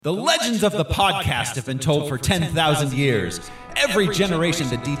The legends of the podcast have been told for 10,000 years. Every generation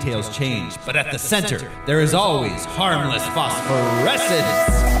the details change, but at the center, there is always harmless phosphorescence.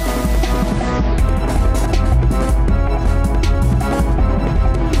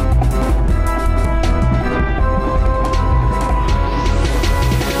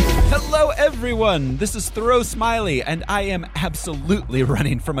 Hello everyone, this is Thoreau Smiley, and I am absolutely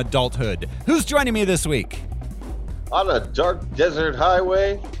running from adulthood. Who's joining me this week? On a dark desert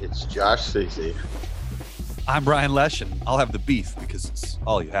highway, it's Josh Stacey. I'm Brian Lesh, and I'll have the beef because it's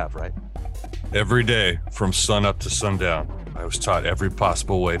all you have, right? Every day, from sun up to sundown, I was taught every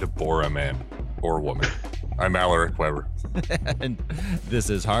possible way to bore a man or woman. I'm Alaric Weber. And this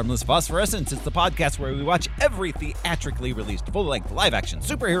is Harmless Phosphorescence. It's the podcast where we watch every theatrically released full-length live-action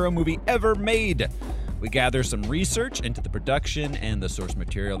superhero movie ever made. We gather some research into the production and the source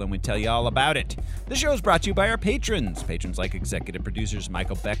material, and we tell you all about it. The show is brought to you by our patrons. Patrons like executive producers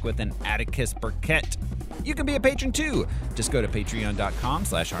Michael Beckwith and Atticus Burkett. You can be a patron too. Just go to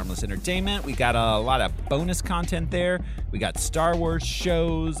patreon.com/harmlessentertainment. We got a lot of bonus content there. We got Star Wars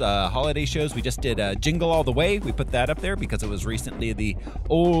shows, holiday shows. We just did Jingle All the Way. We put that up there because it was recently the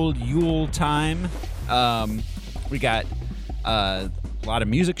old Yule time. We got a lot of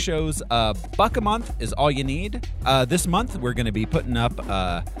music shows. $1 a month is all you need. This month, we're going to be putting up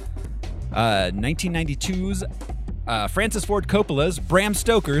 1992's Francis Ford Coppola's Bram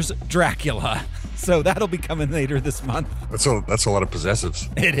Stoker's Dracula. So that'll be coming later this month. That's a lot of possessives.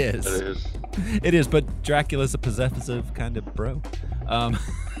 It is. It is, but Dracula's a possessive kind of bro.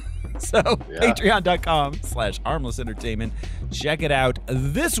 Patreon.com/harmless entertainment. Check it out.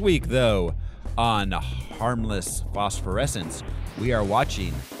 This week, though, on Harmless Phosphorescence, we are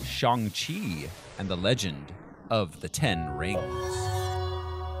watching Shang-Chi and the Legend of the Ten Rings.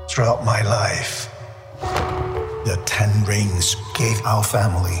 Throughout my life, the 10 rings gave our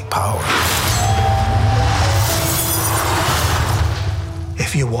family power.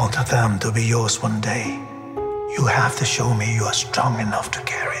 If you want them to be yours one day, you have to show me you are strong enough to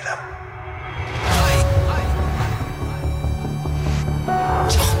carry them.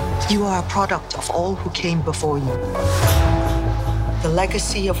 You are a product of all who came before you. The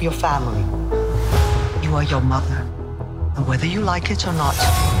legacy of your family. You are your mother. And whether you like it or not,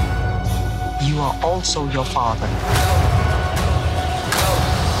 you are also your father.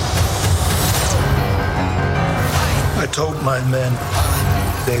 I told my men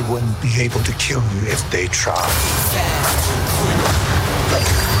they wouldn't be able to kill you if they tried.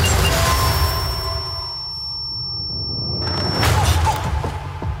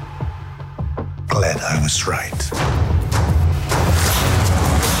 Glad I was right.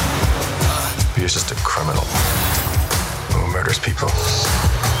 He's just a criminal who murders people.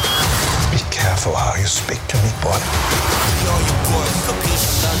 Be careful how you speak to me, boy.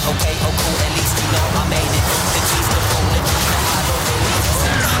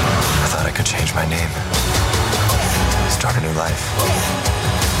 I thought I could change my name, start a new life.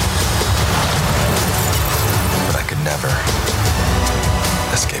 But I could never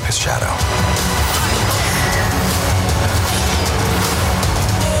escape his shadow.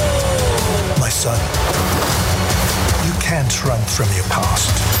 My son, you can't run from your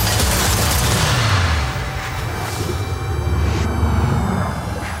past.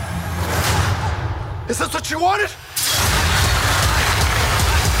 Is this what you wanted?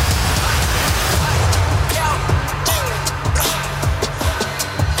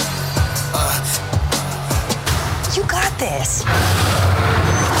 You got this.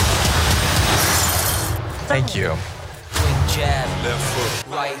 Thank you.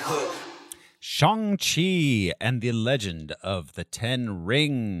 Shang-Chi and the Legend of the Ten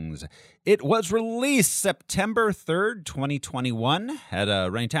Rings. It was released September 3rd, 2021, had a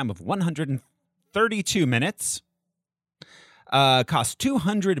running time of 132 minutes. Cost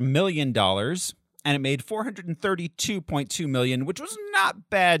 $200 million, and it made $432.2 million, which was not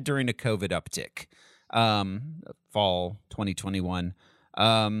bad during a COVID uptick. Fall 2021.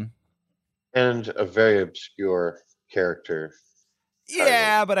 And a very obscure character.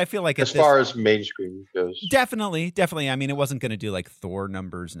 Yeah, but I feel like as far as mainstream goes, definitely. I mean, it wasn't going to do like Thor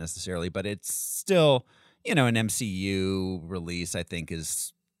numbers necessarily, but it's still, an MCU release. I think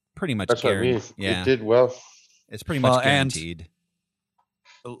is pretty much guaranteed. What I mean. Yeah, It did well. It's pretty much guaranteed.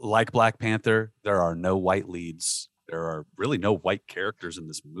 And like Black Panther, there are no white leads. There are really no white characters in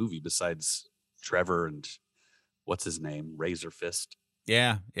this movie besides Trevor and what's his name, Razor Fist.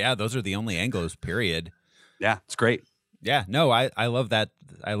 Yeah, those are the only Anglos. Period. Yeah, it's great. Yeah, no, I love that.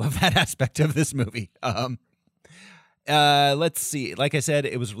 I love that aspect of this movie. Let's see. Like I said,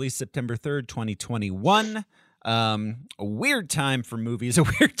 it was released September 3rd, 2021. A weird time for movies. A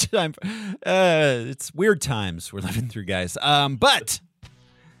weird time. It's weird times we're living through, guys. But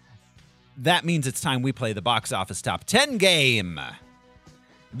that means it's time we play the box office top 10 game.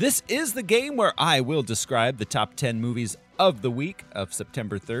 This is the game where I will describe the top 10 movies of the week of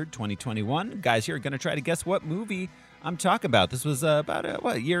September 3rd, 2021. Guys here are going to try to guess what movie I'm talking about. This was about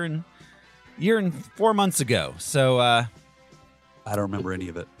a year and 4 months ago. So I don't remember any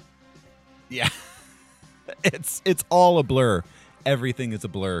of it. yeah, it's all a blur. Everything is a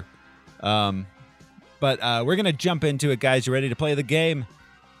blur. But we're going to jump into it, guys. You ready to play the game?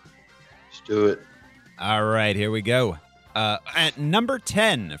 Let's do it. All right, here we go. At number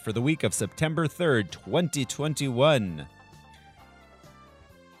 10 for the week of September 3rd, 2021.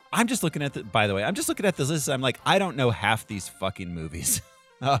 I'm just looking at by the way, I'm just looking at this list. I'm like, I don't know half these fucking movies.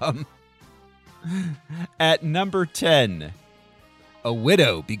 At number 10, a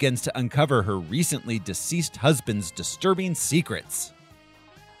widow begins to uncover her recently deceased husband's disturbing secrets.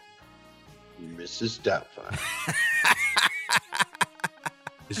 Mrs. Doubtfire.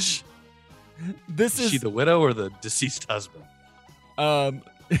 Is This she the widow or the deceased husband?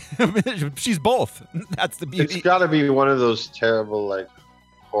 She's both. That's the beauty. It's got to be one of those terrible like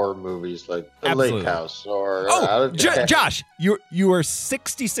horror movies, like The Absolutely. Lake House or. Josh, you are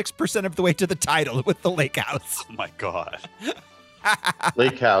 66% of the way to the title with the Lake House. Oh my god.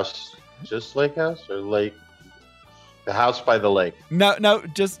 Lake House, just Lake House or Lake, the house by the lake. No,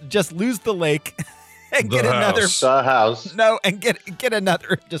 just lose the lake and The get another. house. The house. No, and get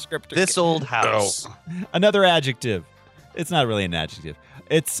another descriptor. This old house. Another adjective. It's not really an adjective.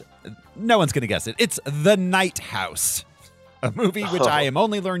 It's no one's gonna guess it. It's The Night House, a movie which I am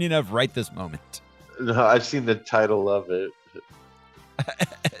only learning of right this moment. No, I've seen the title of it.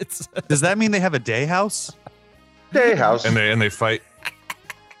 It's Does that mean they have a day house? Day House. And they fight.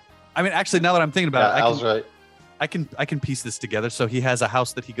 I mean, actually, now that I'm thinking Yeah, about it, Al's right. I can piece this together. So he has a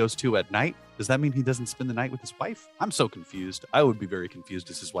house that he goes to at night. Does that mean he doesn't spend the night with his wife? I'm so confused. I would be very confused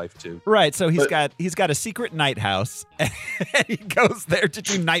as his wife too. right. So he's But- got a secret night house, and he goes there to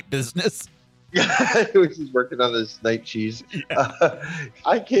do night business. He's working on his night cheese.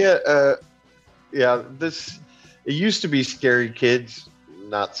 I can't. This. It used to be scary kids,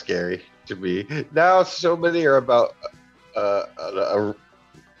 not scary to me. Now so many are about a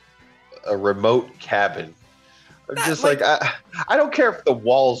remote cabin. I'm Not just like- like I don't care if the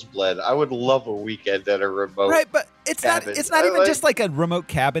walls bled. I would love a weekend at a remote. Right, but it's not. cabin. It's not I even like- just like a remote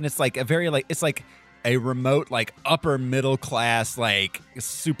cabin. It's like a very it's like a remote like upper middle class like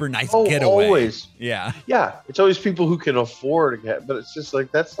super nice Oh, getaway. always. Yeah. Yeah, it's always people who can afford a cabin, but it's just like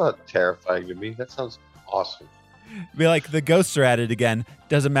that's not terrifying to me. That sounds awesome. Be like the ghosts are at it again.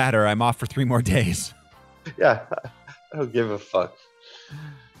 Doesn't matter. I'm off for 3 more days. Yeah, I don't give a fuck.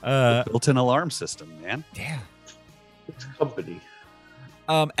 Built-in alarm system, man. Yeah. It's company.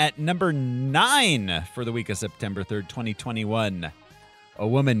 At number 9 for the week of September 3rd, 2021, a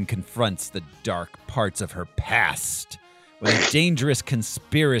woman confronts the dark parts of her past when a dangerous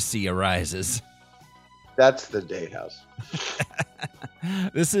conspiracy arises. That's the Day House.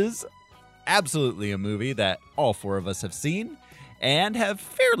 This is absolutely a movie that all 4 of us have seen and have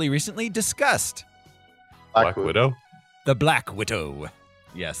fairly recently discussed. Black Widow. The Black Widow.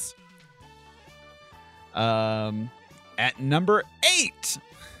 Yes. At number 8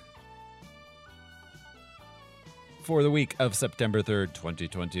 for the week of September 3rd,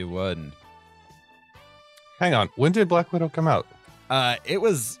 2021. Hang on. When did Black Widow come out? It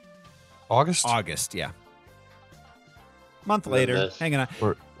was August? August, yeah. Month And later. this. Hanging on.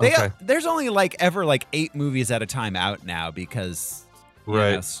 Or, okay. There's only ever 8 movies at a time out now because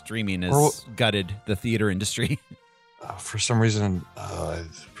Right. streaming has Or- gutted the theater industry. For some reason, I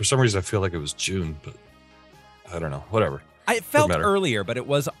feel like it was June, but I don't know. Whatever. It felt matter. earlier, but it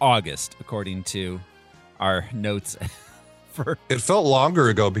was August, according to our notes. For It felt longer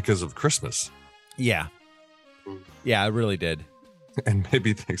ago because of Christmas yeah, it really did. and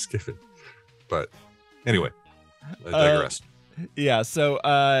maybe Thanksgiving. But anyway, I digress. Yeah. So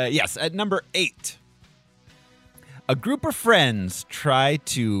yes, at number 8, a group of friends try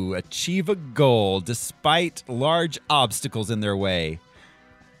to achieve a goal despite large obstacles in their way.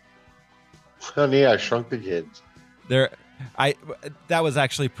 Honey, I Shrunk the Kids. That was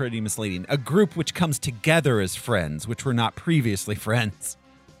actually pretty misleading. A group which comes together as friends, which were not previously friends.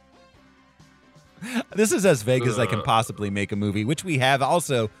 This is as vague as I can possibly make a movie, which we have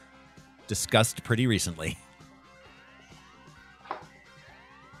also discussed pretty recently.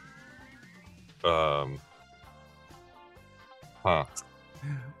 Huh.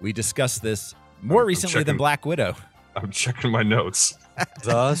 We discussed this more recently than checking. Black Widow. I'm checking my notes.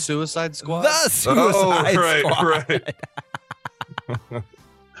 The Suicide Squad. The Suicide Squad. right.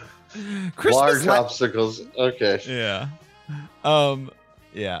 Christmas Large light- obstacles. Okay. Yeah.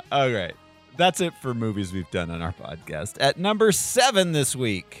 Yeah. All right. That's it for movies we've done on our podcast. At number 7 this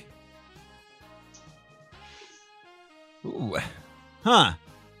week. Ooh. Huh.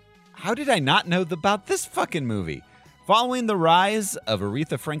 How did I not know about this fucking movie? Following the rise of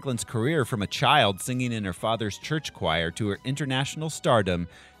Aretha Franklin's career from a child singing in her father's church choir to her international stardom,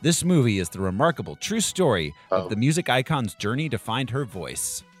 this movie is the remarkable true story of the music icon's journey to find her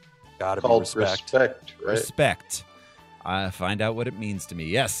voice. Gotta be Called respect. Respect, right? Respect. Find out what it means to me.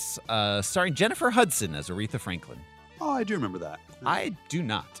 Yes. Starring Jennifer Hudson as Aretha Franklin. Oh, I do remember that. I do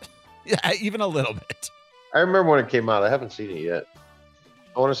not. Yeah, even a little bit. I remember when it came out. I haven't seen it yet.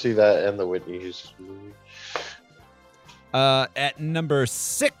 I want to see that and the Whitney Houston movie. At number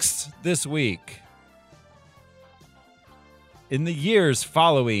 6 this week. In the years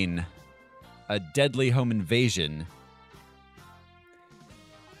following a deadly home invasion,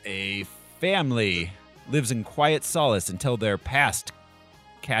 a family lives in quiet solace until their past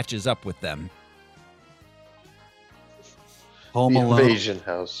catches up with them. Home The Alone Invasion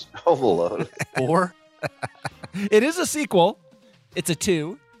House. Home Alone. 4. It is a sequel. It's a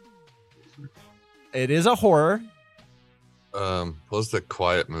 2. It is a horror. What was the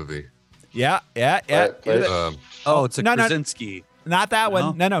Quiet movie? Yeah. Quiet Place. Oh, it's a No, no. Krasinski. Not that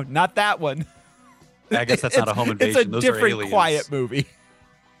one. No, not that one. I guess that's not a home invasion. It's a Those are different aliens. quiet movie.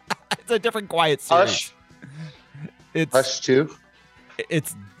 It's a different quiet series. Hush. It's Hush 2.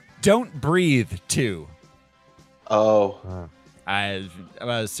 it's Don't Breathe 2. Oh.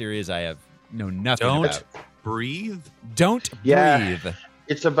 A series I have know nothing Don't about. breathe. Don't Yeah. breathe.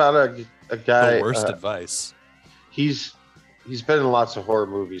 It's about a guy. The worst advice. He's been in lots of horror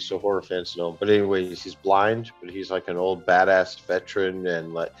movies, so horror fans know him. But anyways, he's blind, but he's like an old badass veteran,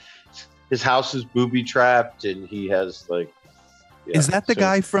 and like his house is booby trapped, and he has like. Yeah, Is that the so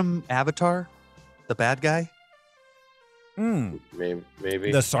guy from Avatar? The bad guy?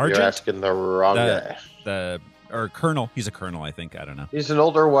 Maybe The sergeant? You're asking the wrong The- guy. Or colonel. He's a colonel, I think. I don't know. He's an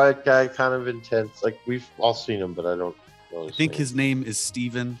older white guy, kind of intense. Like we've all seen him, but I don't know. I think his name is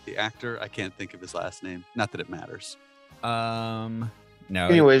Steven, the actor. I can't think of his last name. Not that it matters. No.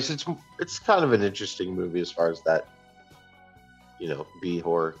 Anyways, it's kind of an interesting movie as far as that. B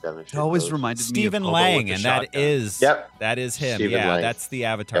horror kind of shit. It always goes. reminded me of Stephen Hobo Lang, with the and that shotgun. is Yep. that is him. Stephen Yeah, Lang. that's the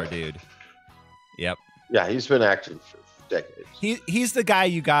Avatar Yep. dude. Yep. Yeah, he's been acting for decades. He's the guy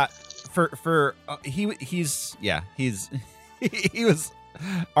you got he was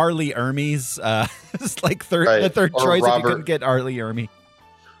Arlie Ermey's it's like the Right. third Or choice if you Robert- couldn't get Arlie Ermey.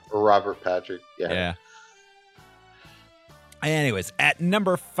 Or Robert Patrick. Yeah. Anyways, at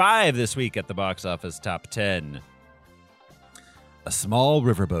number 5 this week at the box office top 10. A small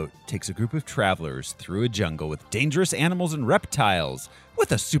riverboat takes a group of travelers through a jungle with dangerous animals and reptiles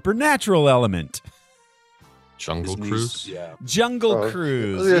with a supernatural element. Jungle Disney's- Cruise? Yeah. Jungle I was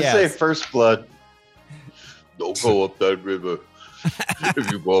Cruise. gonna say Yes. First Blood. Don't go up that river.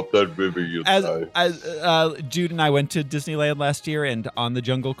 If you go up that river, you'll die. As Jude and I went to Disneyland last year, and on the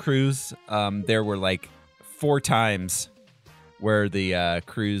Jungle Cruise, there were like 4 times where the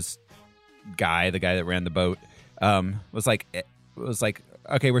cruise guy, the guy that ran the boat, was like,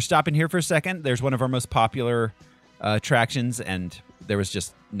 okay, we're stopping here for a second. There's one of our most popular attractions, and there was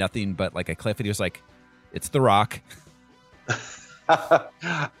just nothing but like a cliff. And he was like, "It's The Rock."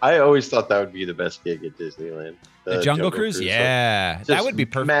 I always thought that would be the best gig at Disneyland. The Jungle Cruise, Like, yeah, that just would be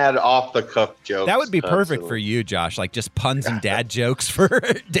perfect. Mad off the cuff jokes. That would be perfect constantly. for you, Josh. Like just puns and dad jokes for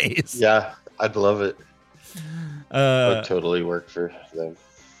days. Yeah, I'd love it. Would Uh, totally work for them.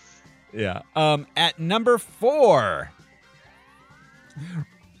 yeah. At number 4,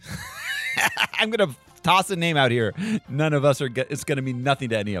 I'm gonna toss a name out here. None of us are. It's gonna mean nothing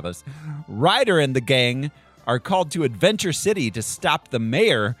to any of us. Ryder and the gang are called to Adventure City to stop the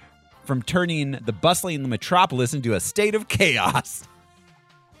mayor from turning the bustling metropolis into a state of chaos.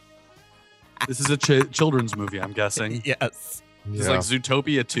 This is a children's movie, I'm guessing. Yes. It's like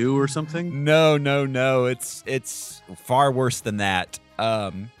Zootopia 2 or something. No. It's far worse than that.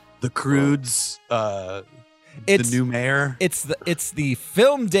 The Croods, the new mayor. It's the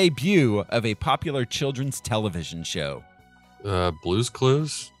film debut of a popular children's television show. Blue's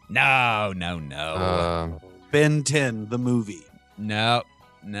Clues? No. Ben 10, the movie. No.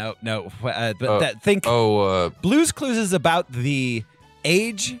 Think Blue's Clues is about the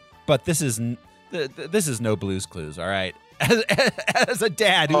age, but this is no Blue's Clues. All right. As a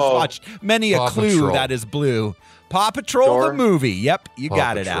dad who's watched many Paw a clue Patrol. that is blue. Paw Patrol the movie. Yep, you Paw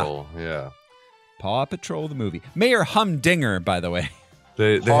got it out. Patrol, yeah. Paw Patrol the movie. Mayor Humdinger, by the way.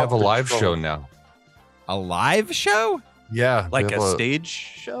 They Paw have a live Patrol. show now. A live show? Yeah, Like they a have stage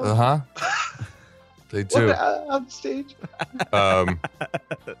show? Uh-huh. They do. What, on stage?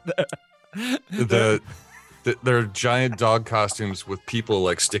 They're giant dog costumes with people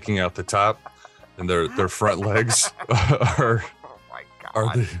like sticking out the top, and their front legs are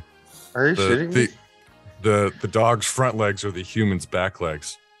the Are you shitting me? the dog's front legs are the human's back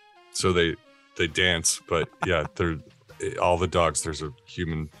legs, so they dance. But yeah, they're all the dogs. There's a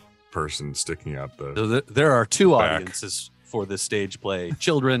human person sticking out the. So there are two Back. audiences for this stage play: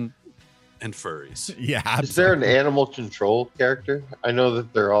 children and furries. Yeah. Is there an animal control character? I know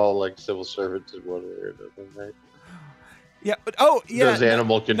that they're all like civil servants in one way or another, right? Yeah. But, oh, yeah. There's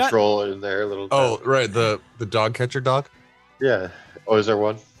animal control in there, little. Oh, right, the dog catcher dog. Yeah. Oh, is there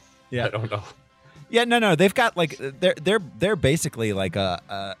one? Yeah. I don't know. Yeah, no. They've got like they're basically like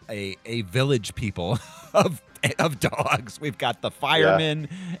a village people of dogs. We've got the fireman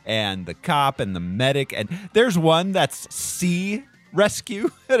and the cop and the medic, and there's one that's sea rescue.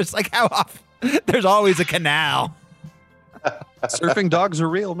 And it's like how often there's always a canal. Surfing dogs are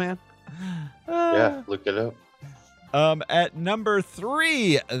real, man. Yeah, look it up. At number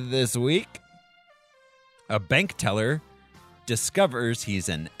 3 this week, a bank teller discovers he's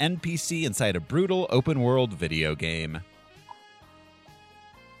an NPC inside a brutal open world video game.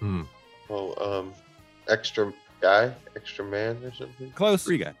 Well, extra guy, extra man, or something. Close.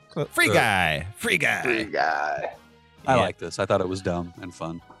 Free guy. Free guy. Free guy. I Yeah. like this. I thought it was dumb and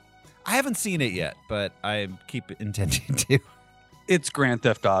fun. I haven't seen it yet, but I keep intending to. It's Grand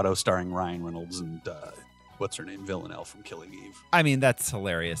Theft Auto starring Ryan Reynolds and what's her name, Villanelle from Killing Eve. I mean, that's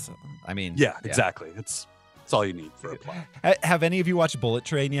hilarious. I mean, Yeah, exactly. It's all you need for a plot. Have any of you watched Bullet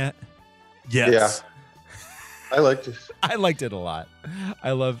Train yet? Yes. I like this. I liked it a lot.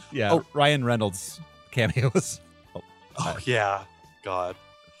 I love, Ryan Reynolds cameos. Oh yeah. God.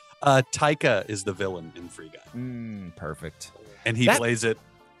 Taika is the villain in Free Guy, Perfect. and he That- plays it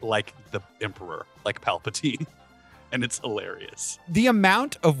like the Emperor, like Palpatine, and it's hilarious. The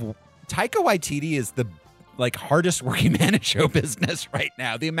amount of Taika Waititi is the hardest working man in show business right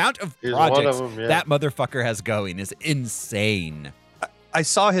now. The amount of He's one of projects them, yeah. that motherfucker has going is insane. I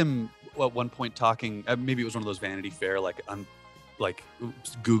saw him at one point talking. Maybe it was one of those Vanity Fair, like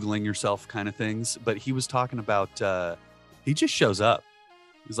Googling yourself kind of things. But he was talking about he just shows up.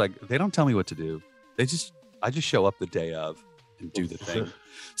 He's like, they don't tell me what to do. I just show up the day of and do the thing.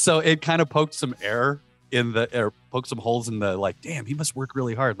 So it kind of poked some poked some holes in the like. Damn, he must work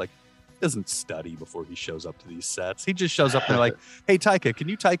really hard. Like, he doesn't study before he shows up to these sets. He just shows up and they're like, "Hey, Taika, can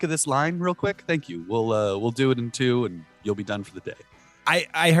you Taika this line real quick? Thank you. We'll do it in 2, and you'll be done for the day."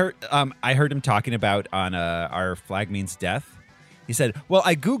 I heard him talking about on our Flag Means Death. He said, "Well,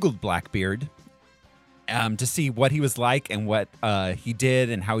 I Googled Blackbeard to see what he was like and what he did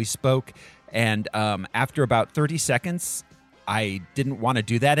and how he spoke. And after about 30 seconds, I didn't want to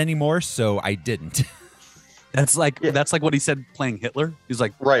do that anymore, so I didn't." That's like what he said playing Hitler. He's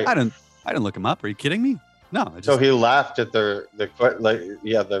like, Right. I didn't look him up. Are you kidding me? No. I just, So he laughed at the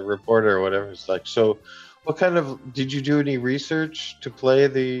reporter or whatever. It's like, so what kind of, did you do any research to play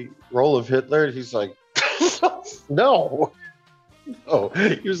the role of Hitler? And he's like, no.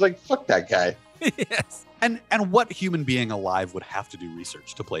 He was like, fuck that guy. Yes. and what human being alive would have to do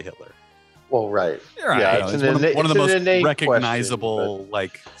research to play Hitler? Well, right. You're right. Yeah, You know, it's it's an one innate- of the it's an most innate recognizable question,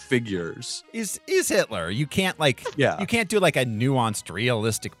 like figures. Is Hitler. You can't Yeah. you can't do like a nuanced,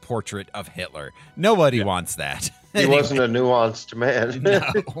 realistic portrait of Hitler. Nobody wants that. but he wasn't a nuanced man.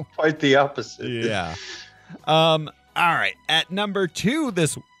 No. Quite the opposite. Yeah. All right. At number 2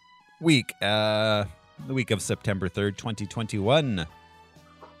 this week, the week of September 3rd, 2021.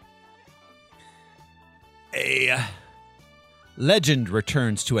 A legend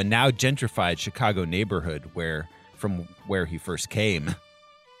returns to a now gentrified Chicago neighborhood from where he first came.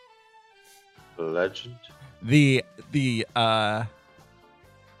 Legend. The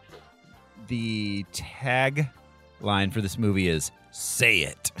tag line for this movie is "Say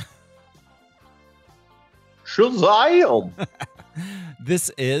it." Shazam! This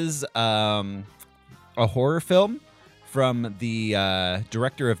is a horror film from the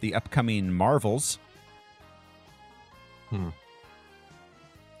director of the upcoming Marvels.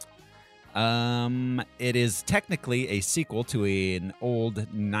 It is technically a sequel to an old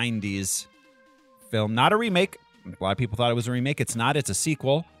 90s film, not a remake. A lot of people thought it was a remake. It's not. It's a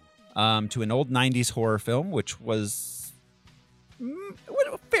sequel to an old 90s horror film, which was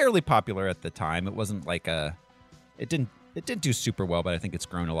fairly popular at the time. It wasn't like it didn't do super well, but I think it's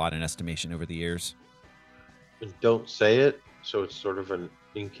grown a lot in estimation over the years. And don't say it. So it's sort of an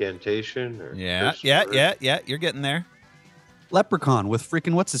Incantation? Or Yeah, Curse yeah, Word? yeah. You're getting there. Leprechaun with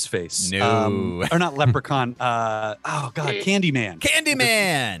freaking what's his face? No. Or not Leprechaun. Oh God, Candyman.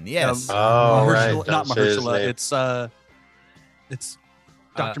 Candyman. Yes. Oh, right. Mahershala, Don't not say his Mahershala. name. It's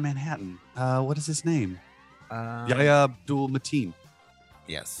Dr. Manhattan. What is his name? Um, Yahya Abdul Mateen.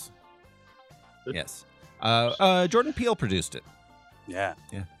 Yes. Yes. Jordan Peele produced it. Yeah.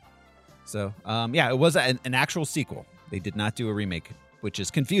 So, it was an actual sequel. They did not do a remake, which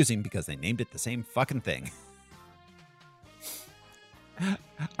is confusing because they named it the same fucking thing.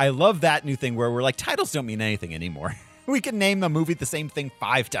 I love that new thing where we're like, titles don't mean anything anymore. We can name the movie the same thing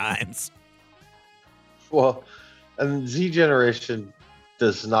 5 times. Well, and Z Generation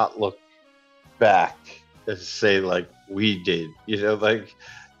does not look back and say like we did. Like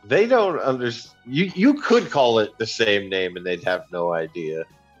they don't understand. You could call it the same name and they'd have no idea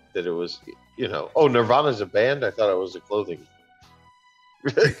that it was. Oh, Nirvana's a band. I thought it was a clothing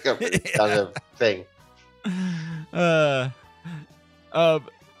company kind of thing. I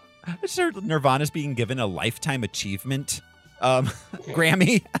just heard Nirvana's being given a lifetime achievement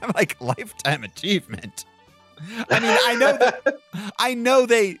Grammy. I'm like, lifetime achievement. I mean, I know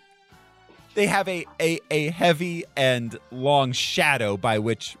they have a heavy and long shadow by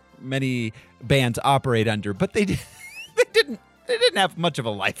which many bands operate under, but they didn't have much of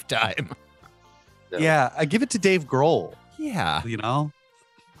a lifetime. No. Yeah, I give it to Dave Grohl. Yeah.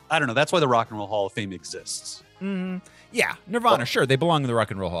 I don't know. That's why the Rock and Roll Hall of Fame exists. Yeah, Nirvana, sure, they belong in the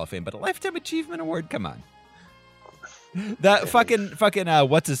Rock and Roll Hall of Fame, but a Lifetime Achievement Award, come on. That fucking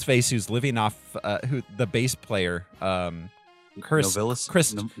what's his face who's living off the bass player Chris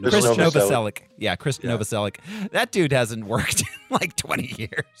Novoselic. Yeah, Chris Novoselic. That dude hasn't worked in like 20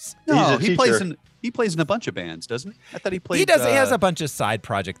 years. No, He's a he plays in a bunch of bands, doesn't he? I thought he played. He does. He has a bunch of side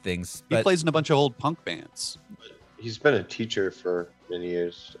project things. He but plays in a bunch of old punk bands. He's been a teacher for many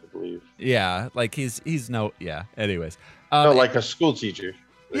years, I believe. Yeah, like he's no. Yeah. Anyways, No, like a school teacher.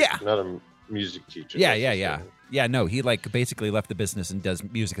 Yeah. Not a music teacher. Yeah. necessarily. Yeah. No, he like basically left the business and does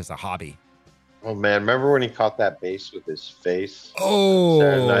music as a hobby. Oh man, remember when he caught that bass with his face? Oh,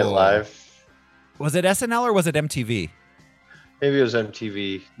 Saturday Night Live. Was it SNL or was it MTV? Maybe it was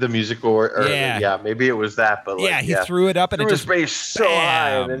MTV, the musical, or Yeah. maybe it was that. But Yeah, he threw it up and threw it his just bass so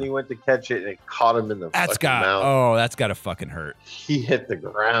high, bam. and then he went to catch it, and it caught him in the fucking mouth. that's gotta fucking hurt. He hit the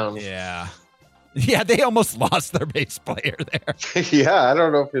ground. Yeah. Yeah, they almost lost their bass player there. Yeah, I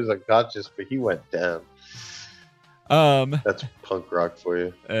don't know if he was unconscious, but he went down. That's punk rock for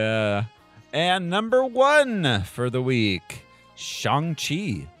you. And number 1 for the week,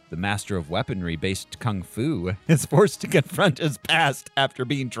 Shang-Chi, the master of weaponry-based kung fu, is forced to confront his past after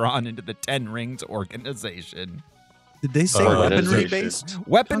being drawn into the Ten Rings organization. Did they say weaponry based?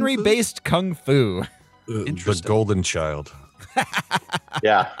 Weaponry-based kung fu. The Interesting. Golden Child.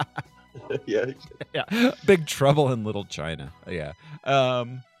 Yeah. Yeah. Yeah, Big Trouble in Little China. Yeah.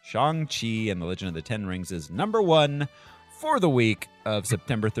 Shang-Chi and the Legend of the Ten Rings is number 1 for the week of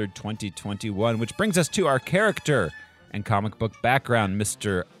September 3rd, 2021, which brings us to our character and comic book background,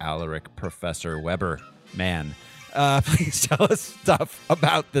 Mr. Alaric Professor Weber. Man, please tell us stuff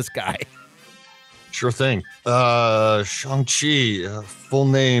about this guy. Sure thing. Shang-Chi, full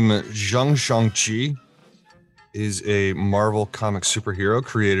name Zhang Shang-Chi, is a Marvel comic superhero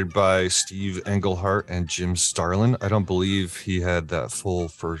created by Steve Englehart and Jim Starlin. I don't believe he had that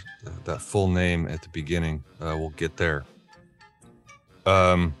full name at the beginning. We'll get there.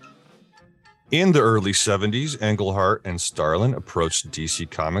 In the early 70s, Englehart and Starlin approached DC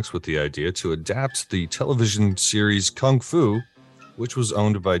Comics with the idea to adapt the television series Kung Fu, which was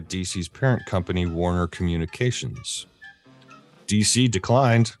owned by DC's parent company, Warner Communications. DC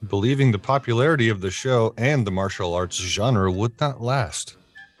declined, believing the popularity of the show and the martial arts genre would not last.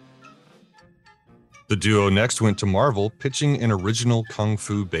 The duo next went to Marvel, pitching an original Kung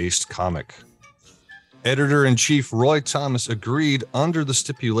Fu-based comic. Editor-in-chief Roy Thomas agreed under the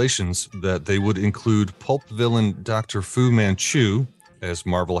stipulations that they would include pulp villain Dr. Fu Manchu, as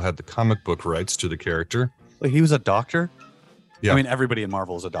Marvel had the comic book rights to the character. Wait, he was a doctor? Yeah. I mean, everybody in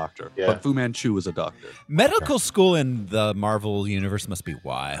Marvel is a doctor, Yeah. but Fu Manchu was a doctor. Medical school in the Marvel universe must be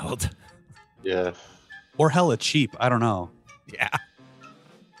wild. Yeah. Or hella cheap. I don't know. Yeah.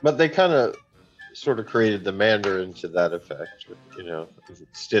 But they kind of sort of created the Mandarin to that effect.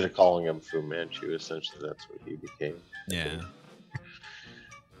 Instead of calling him Fu Manchu, essentially that's what he became. Yeah.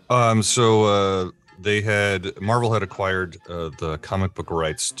 Marvel had acquired the comic book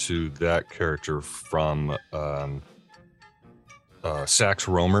rights to that character from Sax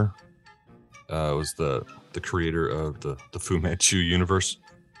Rohmer. Was the creator of the Fu Manchu universe.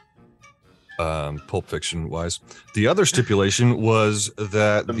 Pulp Fiction wise. The other stipulation was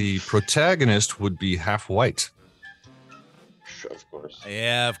that the protagonist would be half white. Of course.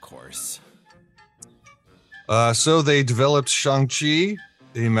 Yeah, of course. So they developed Shang-Chi,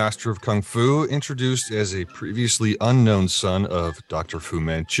 a master of Kung Fu, introduced as a previously unknown son of Dr. Fu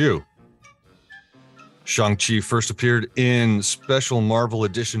Manchu. Shang-Chi first appeared in Special Marvel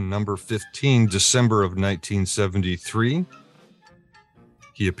Edition number 15, December of 1973.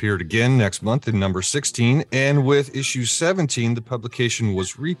 He appeared again next month in number 16, and with issue 17, the publication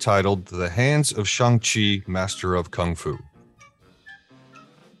was retitled The Hands of Shang-Chi, Master of Kung Fu.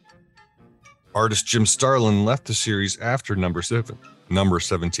 Artist Jim Starlin left the series after number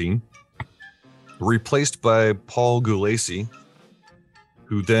 17, replaced by Paul Gulacy,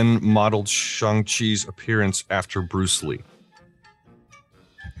 who then modeled Shang-Chi's appearance after Bruce Lee.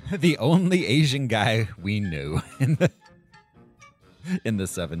 The only Asian guy we knew in the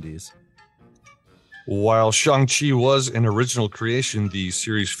 70s. While Shang-Chi was an original creation, the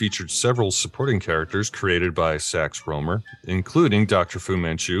series featured several supporting characters created by Sax Rohmer, including Dr. Fu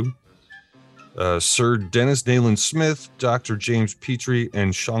Manchu, Sir Dennis Nayland Smith, Dr. James Petrie,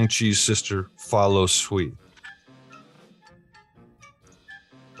 and Shang-Chi's sister, Fa Lo Sui.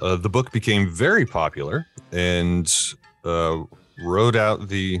 The book became very popular and rode out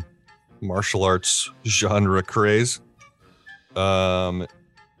the martial arts genre craze,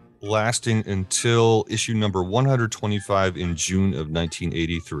 lasting until issue number 125 in June of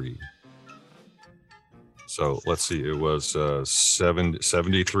 1983. So let's see, it was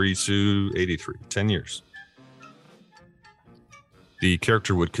 73 to 83, 10 years. The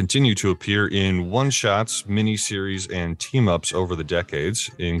character would continue to appear in one-shots, miniseries, and team-ups over the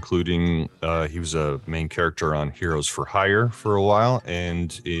decades, including he was a main character on Heroes for Hire for a while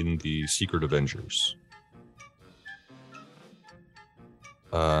and in the Secret Avengers.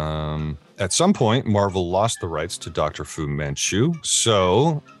 At some point, Marvel lost the rights to Dr. Fu Manchu,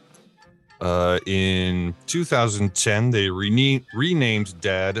 so in 2010, they renamed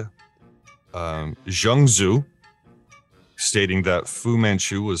Dad Zheng Zhu, stating that Fu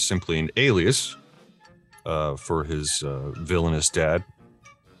Manchu was simply an alias for his villainous dad.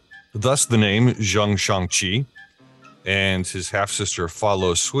 Thus, the name Zheng Shang-Chi, and his half-sister Fa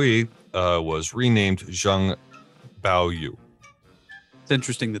Lo Sui was renamed Zheng Bao Yu. It's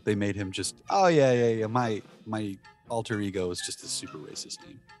interesting that they made him just, yeah. My alter ego is just a super racist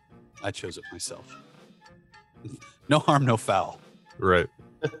name. I chose it myself. No harm, no foul. Right.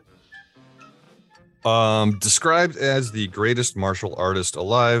 Described as the greatest martial artist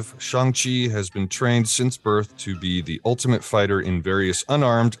alive, Shang-Chi has been trained since birth to be the ultimate fighter in various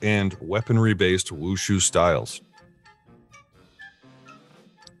unarmed and weaponry-based wushu styles.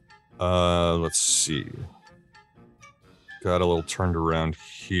 Let's see. Got a little turned around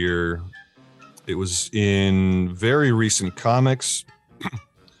here. It was in very recent comics,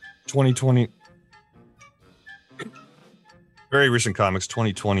 2020. Very recent comics,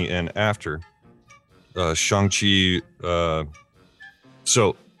 2020 and after. Shang-Chi.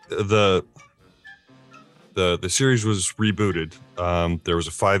 So the series was rebooted. There was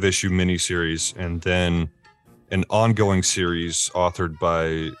a 5-issue miniseries and then an ongoing series authored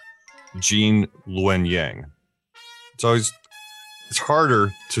by Jean Luen Yang. It's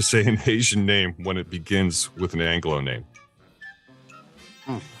harder to say an Asian name when it begins with an Anglo name.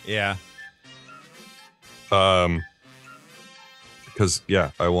 Yeah. Because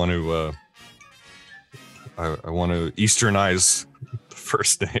I want to I want to Easternize the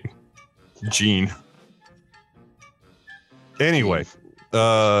first name, Gene. Anyway,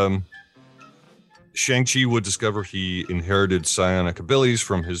 Shang-Chi would discover he inherited psionic abilities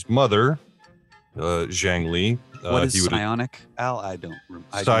from his mother, Zhang Li. What is psionic, Al? I don't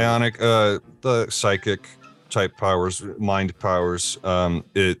remember. Psionic, the psychic type powers, mind powers.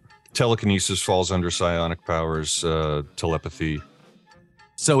 Telekinesis falls under psionic powers, telepathy.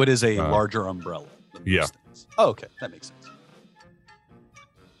 So it is a larger umbrella. Yeah. Things. Oh, okay. That makes sense.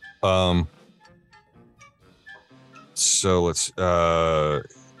 So let's,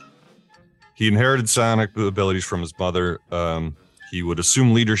 he inherited psionic abilities from his mother. He would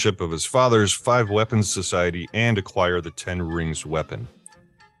assume leadership of his father's 5 Weapons Society and acquire the 10 Rings weapon.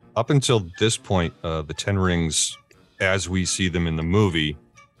 Up until this point, the 10 Rings, as we see them in the movie,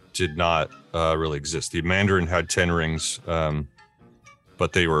 did not really exist. The Mandarin had 10 rings,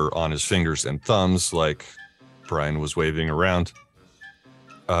 but they were on his fingers and thumbs, like Brian was waving around.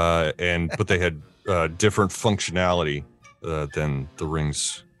 But they had different functionality than the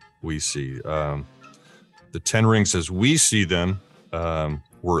rings we see. The 10 Rings, as we see them,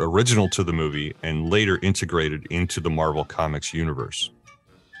 were original to the movie and later integrated into the Marvel Comics universe.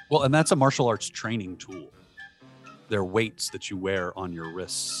 Well, and that's a martial arts training tool. They're weights that you wear on your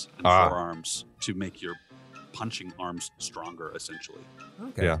wrists and forearms to make your punching arms stronger, essentially.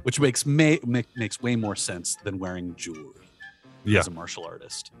 Okay. Yeah. Which makes way more sense than wearing jewelry as a martial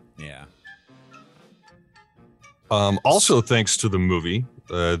artist. Yeah. Also, thanks to the movie,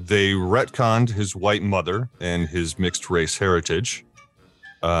 they retconned his white mother and his mixed race heritage.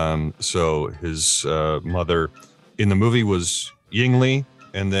 So his mother in the movie was Yingli,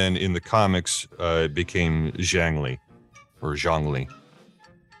 and then in the comics, it became Zhangli or Zhongli.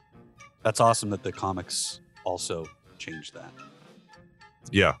 That's awesome that the comics also changed that.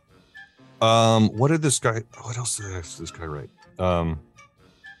 Yeah. What did this guy? What else did this guy write?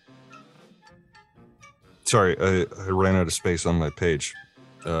 Sorry, I ran out of space on my page.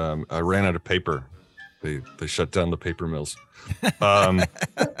 I ran out of paper. They shut down the paper mills. Damn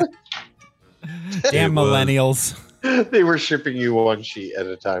millennials. They were shipping you one sheet at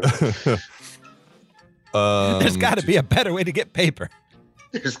a time. There's got to be a better way to get paper.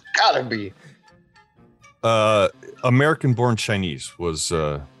 There's gotta be. American Born Chinese was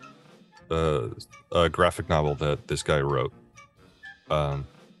a graphic novel that this guy wrote.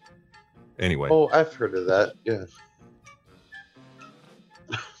 Anyway. Oh, I've heard of that. Yeah.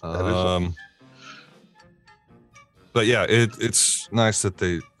 But yeah, it's nice that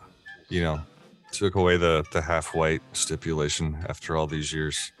they, took away the half white stipulation after all these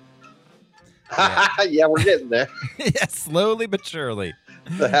years. Yeah, we're getting there. Yeah, slowly but surely.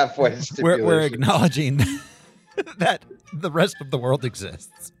 The halfway stipulation. We're acknowledging that the rest of the world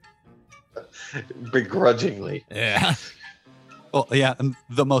exists. Begrudgingly. Yeah. Well, yeah, and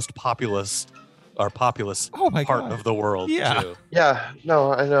the most populous part of the world. Yeah. Too. Yeah,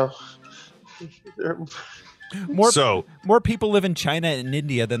 no, I know. More people live in China and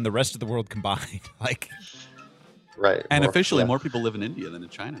India than the rest of the world combined. Right. And officially, more people live in India than in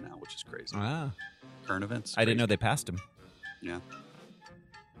China now, which is crazy. Wow. Current events. I didn't know they passed him. Yeah.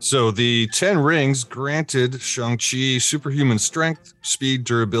 So the 10 rings granted Shang-Chi superhuman strength, speed,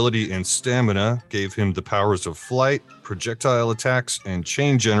 durability, and stamina, gave him the powers of flight, projectile attacks, and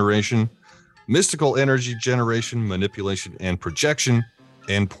chain generation, mystical energy generation, manipulation, and projection,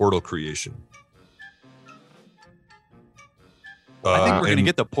 and portal creation. I think we're going to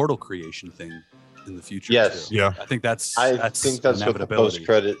get the portal creation thing in the future. Yes. Too. Yeah. I think that's what the inevitability.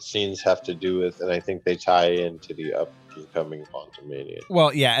 post-credit scenes have to do with, and I think they tie into the upcoming Quantumania.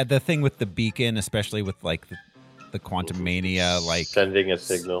 Well, yeah, the thing with the beacon, especially with the Quantumania, sending a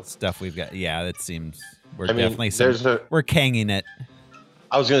signal stuff we've got. Yeah, that seems we're Kanging it.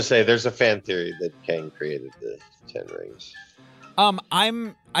 I was going to say there's a fan theory that Kang created the 10 rings.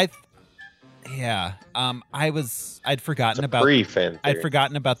 I'd forgotten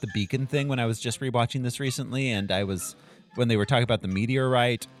about the beacon thing when I was just rewatching this recently, and when they were talking about the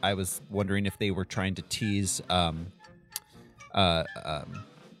meteorite, I was wondering if they were trying to tease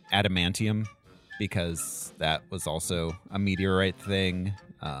adamantium, because that was also a meteorite thing.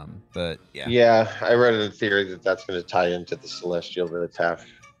 But yeah. Yeah, I read a theory that that's going to tie into the celestial that's half.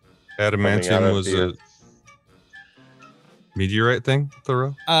 Adamantium was a meteorite thing,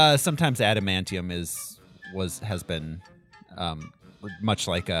 Thoreau? Sometimes adamantium has been much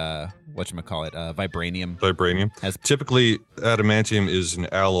like vibranium. Vibranium. Typically, adamantium is an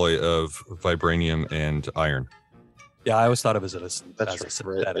alloy of vibranium and iron. Yeah, I always thought of it as a synthetic. It's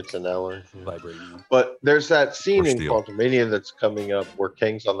an alloy. Vibranium. But there's that scene in Quantumania that's coming up where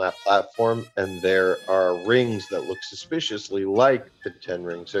Kang's on that platform, and there are rings that look suspiciously like the 10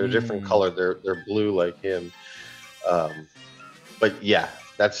 rings. They're a different color. They're blue like him. But yeah,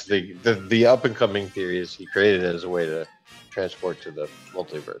 that's the up and coming theory is he created it as a way to transport to the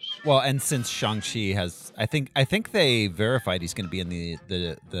multiverse. Well, and since Shang-Chi has, I think they verified he's going to be in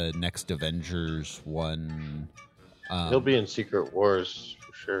the next Avengers one. He'll be in Secret Wars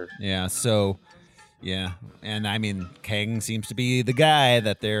for sure. Yeah. So, yeah, and I mean, Kang seems to be the guy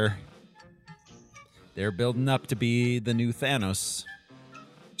that they're building up to be the new Thanos.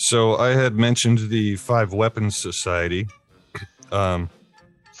 So I had mentioned the 5 Weapons Society.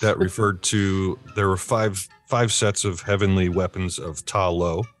 That referred to there were five sets of heavenly weapons of Ta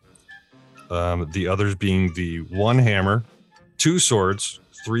Lo. The others being the 1 hammer, 2 swords,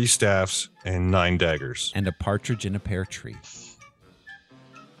 3 staffs, and 9 daggers. And a partridge in a pear tree.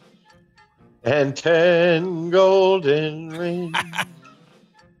 And 10 golden rings.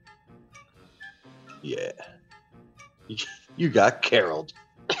 Yeah. You got caroled.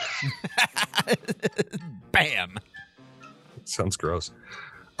 Bam. Sounds gross.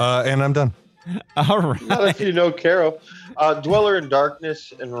 And I'm done. All right. Not if you know Carol. Dweller in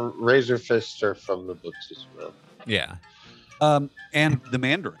Darkness and Razor Fist are from the books as well. Yeah. And the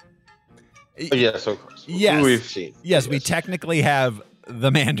Mandarin. Yes, of course. Yes. Who we've seen. Yes, we technically have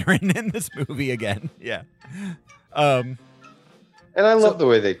the Mandarin in this movie again. Yeah. And I love the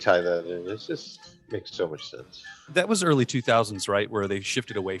way they tie that in. It just makes so much sense. That was early 2000s, right? Where they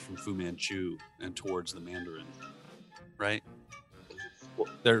shifted away from Fu Manchu and towards the Mandarin, right?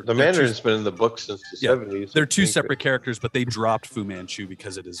 The Mandarin's been in the book since the 70s. They're two separate characters, but they dropped Fu Manchu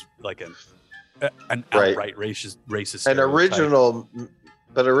because it is like an outright racist and stereotype.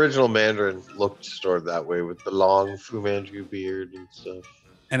 original Mandarin looked sort of that way with the long Fu Manchu beard and stuff.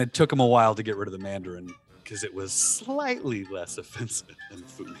 And it took them a while to get rid of the Mandarin because it was slightly less offensive than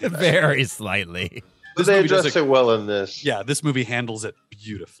Fu Manchu. Very slightly. But they addressed it well in this. Yeah, this movie handles it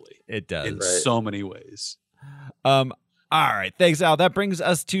beautifully. It does. In so many ways. All right. Thanks, Al. That brings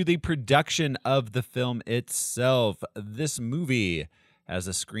us to the production of the film itself. This movie has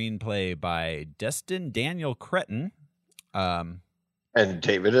a screenplay by Destin Daniel Cretton. And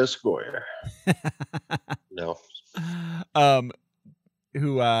David S. Goyer. No.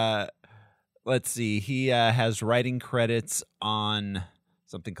 Who, let's see, he has writing credits on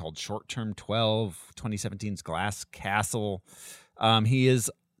something called Short Term 12, 2017's Glass Castle. He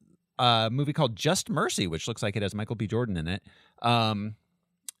is a movie called Just Mercy, which looks like it has Michael B. Jordan in it. And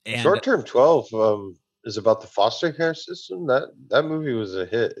Short Term 12 is about the foster care system. That movie was a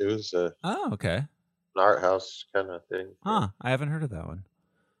hit. It was okay. An art house kind of thing. Huh. I haven't heard of that one.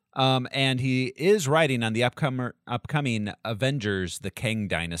 And he is writing on the upcoming Avengers, the Kang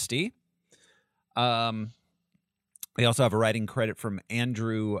Dynasty. We also have a writing credit from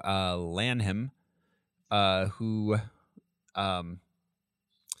Andrew Lanham, who,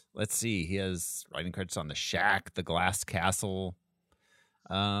 let's see, he has writing credits on The Shack, The Glass Castle,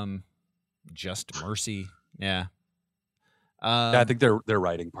 Just Mercy. Yeah. Yeah, I think they're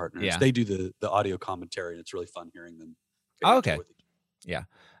writing partners. Yeah. They do the audio commentary, and it's really fun hearing them. Oh, okay. Yeah.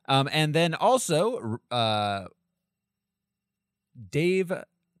 And then also, Dave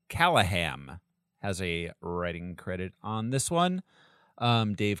Callahan has a writing credit on this one.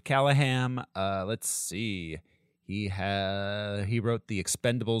 Dave Callahan, let's see. He wrote The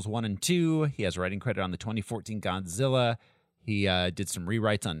Expendables 1 and 2. He has a writing credit on the 2014 Godzilla. He did some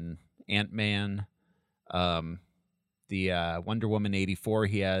rewrites on Ant-Man. The Wonder Woman 84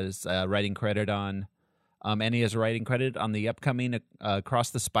 he has a writing credit on. And he has a writing credit on the upcoming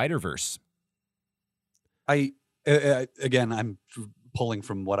Across the Spider-Verse. Again, I'm pulling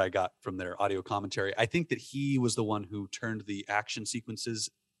from what I got from their audio commentary. I think that he was the one who turned the action sequences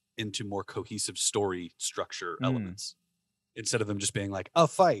into more cohesive story structure elements. Instead of them just being like a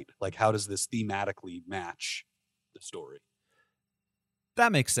fight. Like, how does this thematically match the story?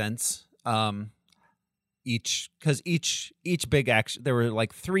 That makes sense. Each big action, there were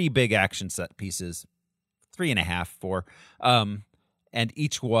like 3 big action set pieces, 3.5, 4, and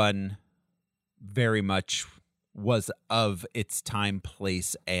each one very much was of its time,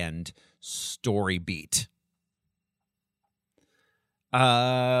 place, and story beat.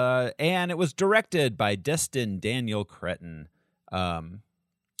 And it was directed by Destin Daniel Cretton,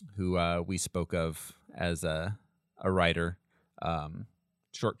 who we spoke of as a writer.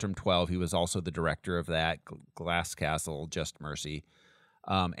 Short Term 12, he was also the director of that, Glass Castle, Just Mercy.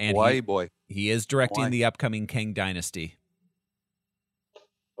 And he is directing the upcoming Kang Dynasty.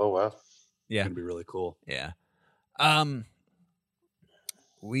 Oh, wow. Yeah. It's going to be really cool. Yeah. Our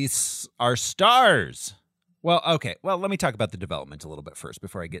stars. Well, okay. Well, let me talk about the development a little bit first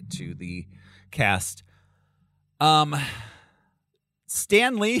before I get to the cast.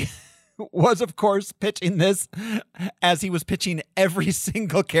 Stan Lee was, of course, pitching this as he was pitching every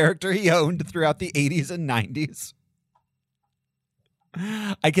single character he owned throughout the 80s and 90s.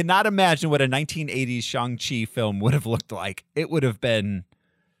 I cannot imagine what a 1980s Shang-Chi film would have looked like. It would have been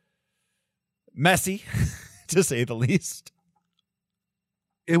messy, to say the least.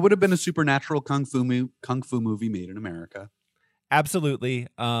 It would have been a supernatural kung fu movie made in America. Absolutely.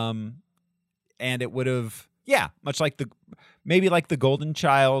 And it would have, much like maybe like The Golden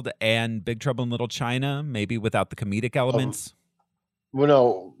Child and Big Trouble in Little China, maybe without the comedic elements. Well,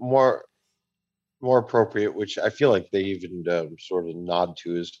 no, more appropriate, which I feel like they even sort of nod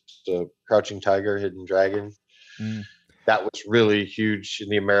to, is the Crouching Tiger, Hidden Dragon. That was really huge in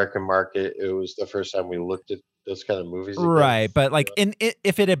the American market. It was the first time we looked at those kind of movies again. Right, but like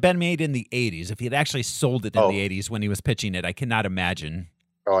if it had been made in the 80s, if he had actually sold it in the 80s when he was pitching it, I cannot imagine.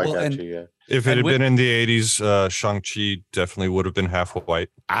 Oh, I got you, yeah. If it had been in the 80s, Shang-Chi definitely would have been half white.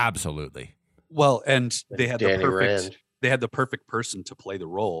 Absolutely. Well, and they had Danny Rand. They had the perfect person to play the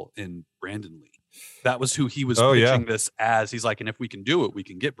role in Brandon Lee. That was who he was pitching this as. He's like, and if we can do it, we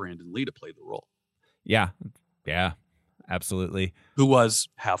can get Brandon Lee to play the role. Yeah. absolutely. Who was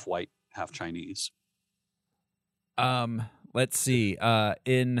half white, half Chinese. Let's see.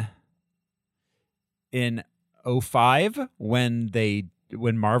 In 2005, when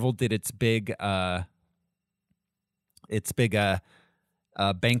Marvel did its big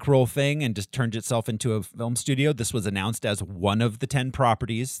bankroll thing and just turned itself into a film studio, this was announced as one of the 10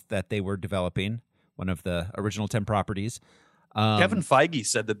 properties that they were developing, one of the original 10 properties. Kevin Feige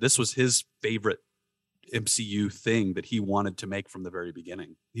said that this was his favorite MCU thing that he wanted to make from the very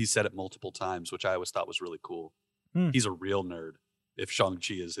beginning. He said it multiple times, which I always thought was really cool. He's a real nerd if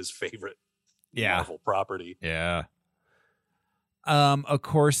Shang-Chi is his favorite Marvel property. Yeah. Of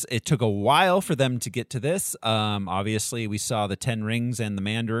course, it took a while for them to get to this. Obviously, we saw the 10 Rings and the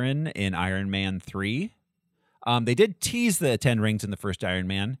Mandarin in Iron Man 3. They did tease the 10 Rings in the first Iron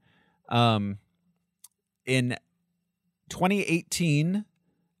Man. In 2018,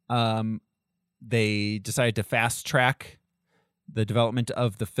 they decided to fast track the development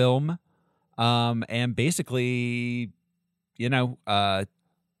of the film. And basically, it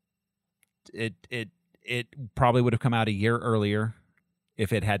probably would have come out a year earlier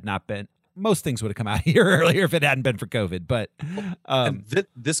if it had not been. Most things would have come out a year earlier if it hadn't been for COVID. But and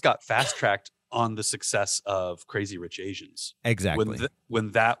this got fast tracked on the success of Crazy Rich Asians. Exactly.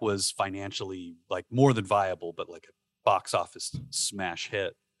 When that was financially like more than viable, but like a box office smash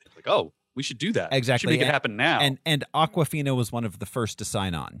hit. Like, oh, we should do that. Exactly. We should make it happen now. And Awkwafina was one of the first to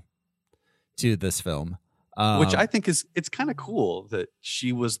sign on to this film. Which I think it's kind of cool that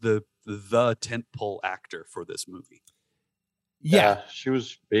she was the tentpole actor for this movie. Yeah, she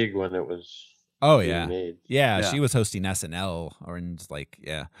was big when it was. Oh being made. Yeah, she was hosting SNL and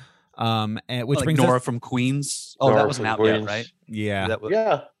and which brings Nora us, from Queens. Oh, Nora that wasn't out Queens. yet, right? Yeah,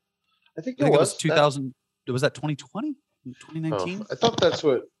 Yeah, I think it was 2000. Was that 2020? 2019? I thought that's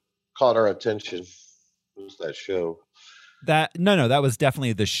what caught our attention. Was that show? That was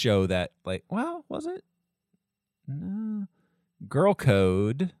definitely the show that was it? No. Girl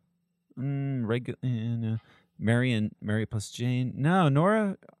Code. Mary plus Jane. No,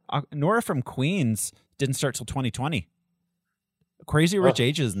 Nora from Queens didn't start till 2020. Crazy Rich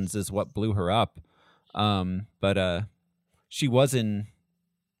Asians is what blew her up. But she was in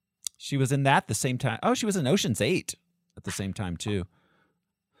that the same time. Oh, she was in Ocean's 8 at the same time too.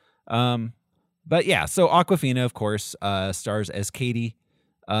 But yeah, so Awkwafina, of course, stars as Katie.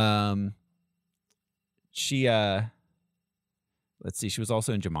 She let's see, she was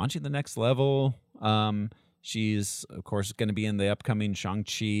also in Jumanji: The Next Level. She's of course going to be in the upcoming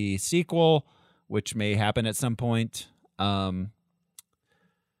Shang-Chi sequel, which may happen at some point.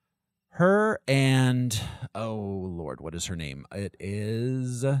 Her and oh Lord, what is her name? It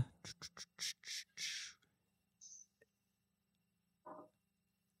is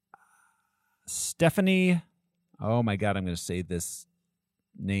Stephanie. Oh my God, I'm going to say this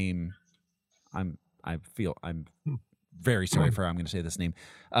name. I'm very sorry for how I'm going to say this name.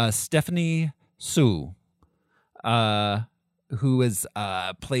 Stephanie Su, who is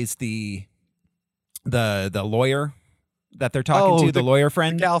plays the lawyer that they're talking to, the lawyer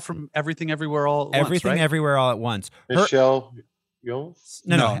friend, the gal from Everything Everywhere All at Everything Once, right? Everywhere All at Once. Michelle Yeoh?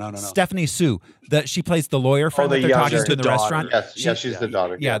 No. Stephanie Su. She plays the lawyer friend that they're talking to in the restaurant. Yes, she's the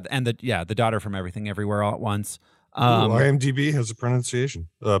daughter. Yeah, and the daughter from Everything Everywhere All at Once. IMDb has a pronunciation.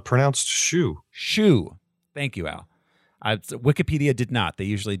 Pronounced shoe. Shoe. Thank you, Al. Wikipedia did not. They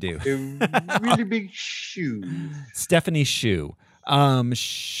usually do. A really big shoe. Stephanie Shu.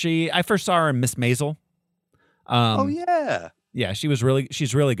 I first saw her in Miss Maisel. Oh yeah. Yeah, she's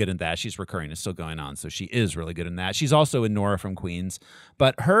really good in that. She's recurring. It's still going on, so she is really good in that. She's also in Nora from Queens.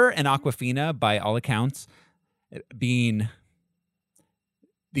 But her and Awkwafina, by all accounts, being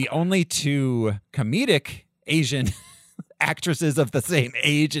the only two comedic Asian actresses of the same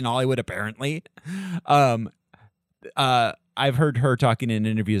age in Hollywood, apparently. I've heard her talking in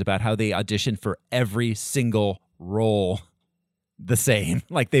interviews about how they audition for every single role the same.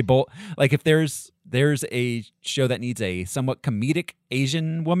 Like they both, like if there's a show that needs a somewhat comedic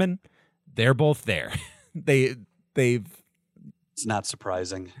Asian woman, they're both there. They've. It's not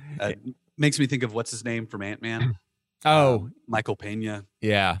surprising. Makes me think of what's his name from Ant-Man. Michael Pena.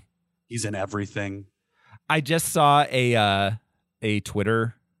 Yeah, he's in everything. I just saw a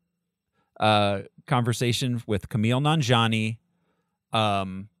Twitter conversation with Camille Nanjiani,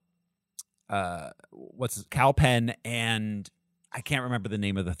 Kal Penn, and I can't remember the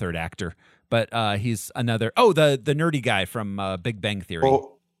name of the third actor, but he's another. Oh, the nerdy guy from Big Bang Theory.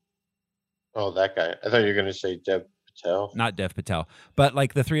 Oh, that guy. I thought you were going to say Dev Patel. Not Dev Patel, but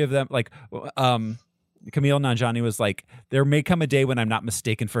like the three of them, like Camille Nanjiani was like, there may come a day when I'm not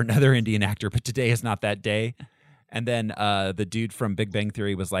mistaken for another Indian actor, but today is not that day. And then the dude from Big Bang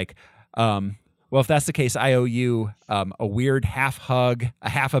Theory was like, well, if that's the case, I owe you a weird half hug, a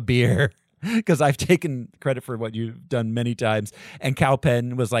half a beer, because I've taken credit for what you've done many times. And Kal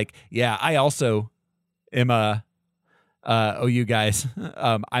Penn was like, yeah, I also am owe you guys.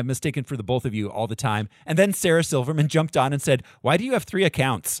 I'm mistaken for the both of you all the time. And then Sarah Silverman jumped on and said, why do you have 3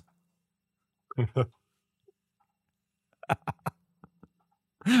 accounts?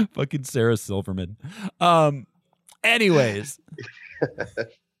 Fucking Sarah Silverman. Anyways.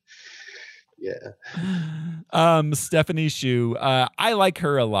 Yeah. Stephanie Shu. I like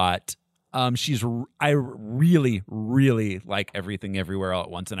her a lot. I really, really like Everything Everywhere All at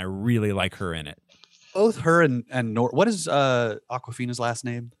Once, and I really like her in it. Both her and Nora. What is Awkwafina's last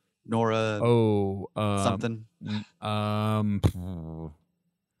name? Nora. Something.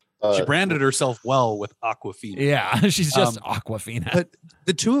 She branded herself well with Awkwafina. Yeah, she's just Awkwafina. But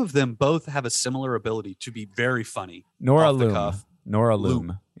the two of them both have a similar ability to be very funny. Nora Loom.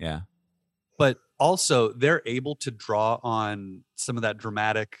 Loom. Yeah. But also, they're able to draw on some of that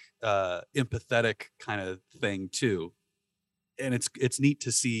dramatic, empathetic kind of thing too, and it's neat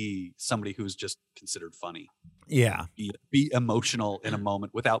to see somebody who's just considered funny, be emotional in a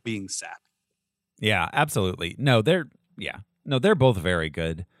moment without being sad. Yeah, absolutely. No, they're both very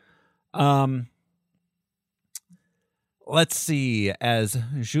good. Let's see, as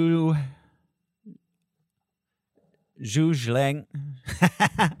Zhu Zheng.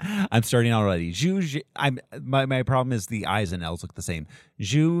 I'm starting already. My problem is the I's and L's look the same.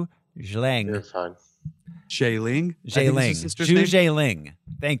 Zhu Zheng. You're fine. Zhailing. Zhu Zhailing.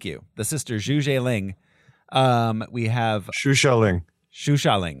 Thank you. The sister Zhu Zhailing. We have Xu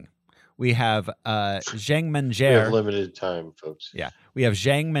Xialing. We have Zhang We Menjie. have limited time, folks. Yeah. We have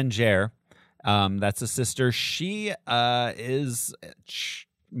Zhang Menjie. That's a sister. She is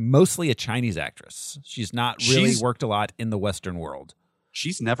mostly a Chinese actress. She's not really worked a lot in the Western world.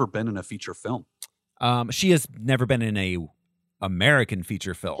 She's never been in a feature film. She has never been in a American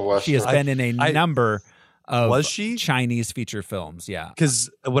feature film. Western. She has been in a number of Was she? Chinese feature films. Yeah. Because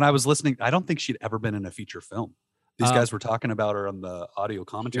when I was listening, I don't think she'd ever been in a feature film. These guys were talking about her on the audio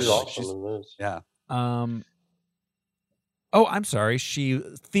commentary. She's awesome in this. Yeah. Oh, I'm sorry.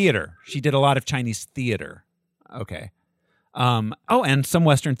 Theater. She did a lot of Chinese theater. Okay. And some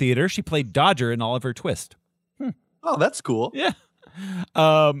Western theater. She played Dodger in Oliver Twist. Oh, that's cool. Yeah.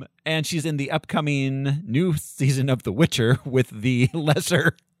 And she's in the upcoming new season of The Witcher with the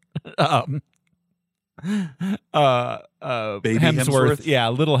lesser Baby Hemsworth. Yeah,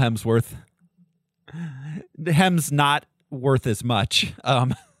 little Hemsworth. Hem's not worth as much.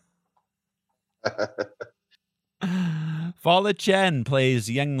 Fala Chen plays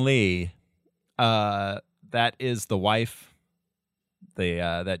Young Lee. That is the wife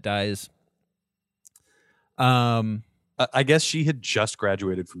that dies. I guess she had just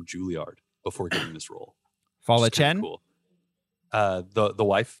graduated from Juilliard before getting this role. Fala Chen? Cool. The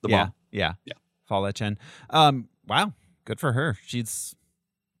wife, the mom. Yeah. Fala Chen. Wow, good for her. She's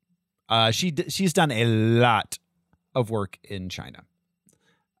done a lot of work in China.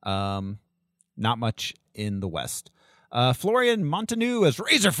 Not much in the West. Florian Montagu as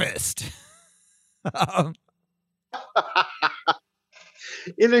Razor Fist.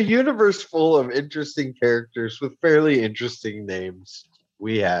 In a universe full of interesting characters with fairly interesting names,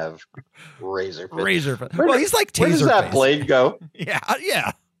 we have Razor Fist. Razor Fist. Well, he's like Taserface. Where does that blade go? Yeah.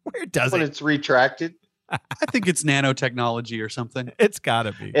 Where does When it? it's retracted? I think it's nanotechnology or something. It's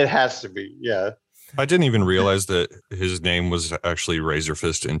gotta be. It has to be, yeah. I didn't even realize that his name was actually Razor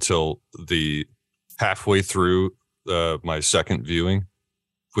Fist until the halfway through my second viewing,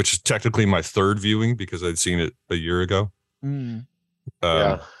 which is technically my third viewing because I'd seen it a year ago.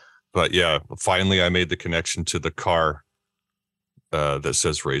 But yeah, finally I made the connection to the car that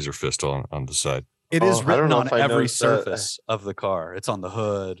says Razor Fist on the side. It is I don't written know on if I every noticed that. surface of the car. It's on the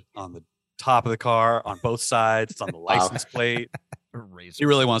hood, on the top of the car, on both sides. It's on the license plate. He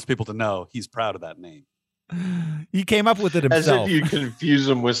really wants people to know he's proud of that name. He came up with it As himself. if you confuse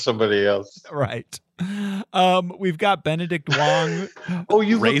him with somebody else. Right. We've got Benedict Wong. Oh,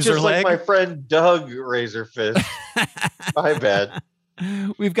 you look Razor just leg? like my friend Doug Razor Fist. My bad.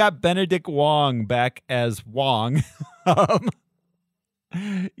 We've got Benedict Wong back as Wong.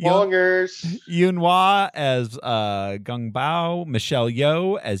 Wongers. Yun Hua as Gung Bao. Michelle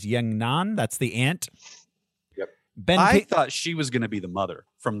Yeoh as Yang Nan. That's the aunt. Yep. I thought she was going to be the mother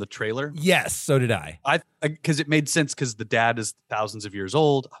from the trailer. Yes, so did I. Because it made sense because the dad is thousands of years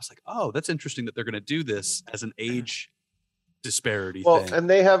old. I was like, oh, that's interesting that they're going to do this as an age disparity thing. And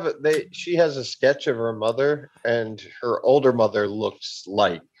she has a sketch of her mother, and her older mother looks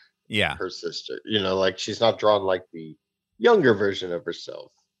like Yeah. her sister. Like she's not drawn like the younger version of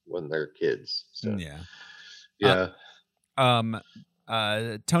herself when they're kids. So Yeah. yeah.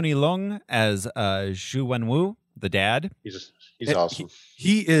 Tony Leung as Zhu Wenwu, the dad. He's awesome.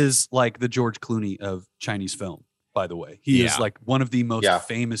 He is like the George Clooney of Chinese film, by the way. He is like one of the most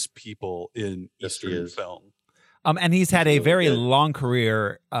famous people in Eastern film. And he's had a really very good. long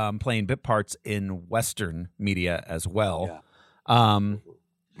career playing bit parts in Western media as well.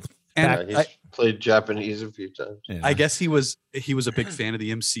 And he's played Japanese a few times. Yeah. I guess he was a big fan of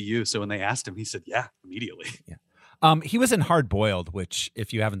the MCU. So when they asked him, he said, "Yeah," immediately. Yeah. He was in Hard Boiled, which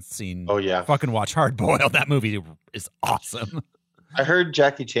if you haven't seen, fucking watch Hard Boiled. That movie is awesome. I heard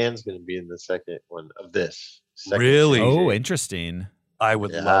Jackie Chan's going to be in the second one of this. Really? Oh, interesting. I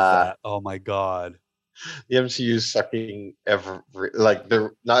would love that. Oh my God. The MCU is sucking like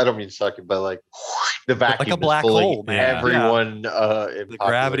they're not. I don't mean sucking, but like the vacuum, like a black is pulling hole, man. everyone. The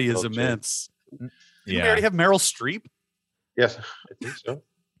gravity is immense. Didn't we already have Meryl Streep? Yes, I think so.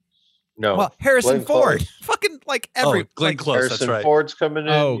 No, well, Harrison Glenn Ford, Close. fucking like every Glenn Close. Harrison That's right. Ford's coming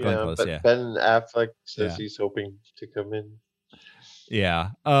in. Oh, Glenn Close, but yeah. Ben Affleck says he's hoping to come in.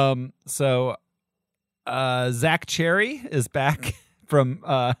 Yeah. So, Zach Cherry is back from.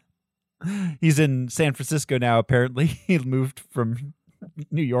 He's in San Francisco now. Apparently, he moved from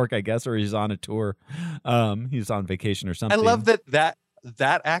New York, I guess, or he's on a tour. He's on vacation or something. I love that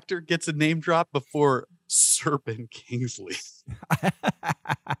actor gets a name drop before Sir Ben Kingsley.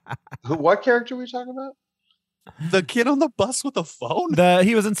 What character are we talking about? The kid on the bus with a phone?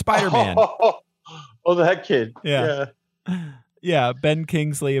 He was in Spider-Man. Oh, that kid. Yeah. Yeah, Ben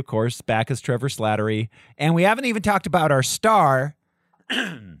Kingsley, of course, back as Trevor Slattery. And we haven't even talked about our star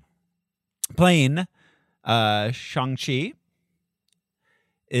playing Shang-Chi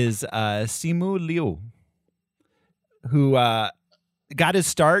is Simu Liu, who got his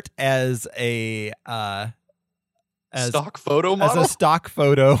start as a stock photo model? As a stock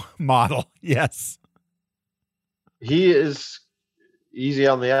photo model, yes. He is easy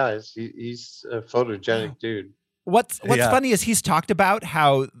on the eyes. He's a photogenic dude. What's funny is he's talked about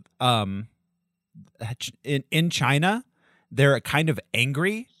how in China they're kind of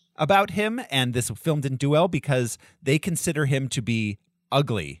angry about him, and this film didn't do well because they consider him to be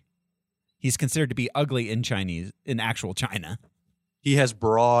ugly. He's considered to be ugly in actual China. He has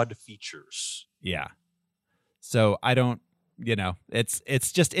broad features. Yeah. So I don't,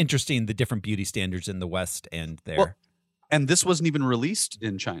 it's just interesting the different beauty standards in the West and there. Well, and this wasn't even released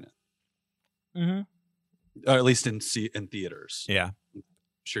in China. Mm-hmm. Or at least in theaters. Yeah.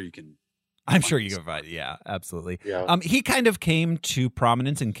 I'm sure you can find. Yeah, absolutely. Yeah. He kind of came to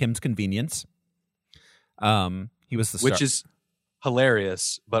prominence in Kim's Convenience. He was the star. Which is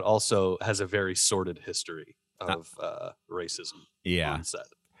hilarious, but also has a very sordid history of racism. Yeah. On set.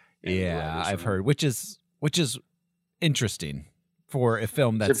 Yeah, I've heard, which is interesting for a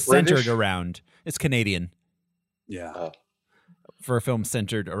film that's British? centered around. It's Canadian. Yeah. For a film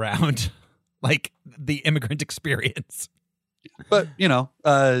centered around like the immigrant experience. But,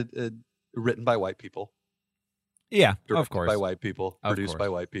 written by white people. Yeah, Directed of course. by white people. Of Produced course. by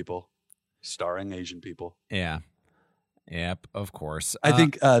white people. Starring Asian people. Yeah. Yep, of course. I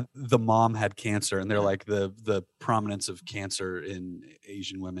think the mom had cancer, and they're like the prominence of cancer in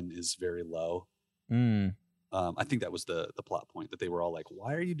Asian women is very low. I think that was the plot point, that they were all like,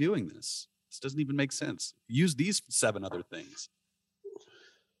 "Why are you doing this? This doesn't even make sense. Use these 7 other things."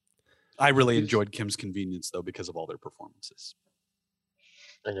 I really enjoyed Kim's Convenience though because of all their performances.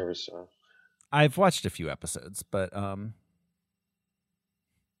 I never saw. I've watched a few episodes, but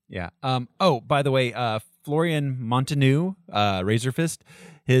yeah. Oh, by the way, Florian Montanou, Razor Fist,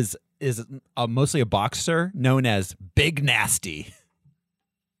 is mostly a boxer known as Big Nasty.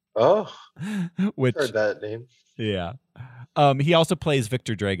 Oh, which heard that name. Yeah. He also plays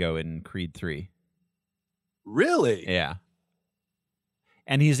Victor Drago in Creed 3. Really? Yeah.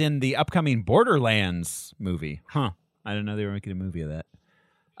 And he's in the upcoming Borderlands movie. Huh. I didn't know they were making a movie of that.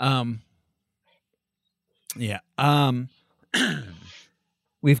 Yeah.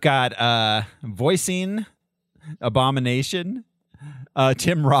 We've got voicing Abomination.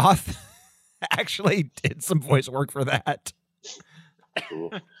 Tim Roth actually did some voice work for that.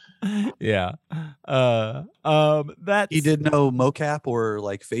 Cool. Yeah. That He did no mocap or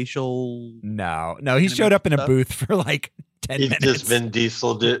like facial. No, he showed up in a stuff? booth for like 10 He minutes. just Vin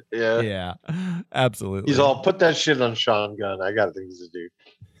Dieseled it. Yeah. Yeah, absolutely. He's all, put that shit on Sean Gunn. I got things to do.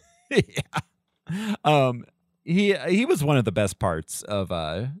 Yeah. He was one of the best parts of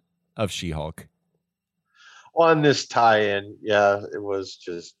She-Hulk. On this tie-in, yeah, it was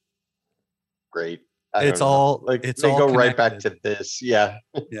just great. I It's don't know. all like it's they all go right back connected. to this. Yeah.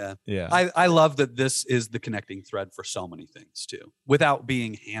 Yeah. Yeah. I love that this is the connecting thread for so many things too, without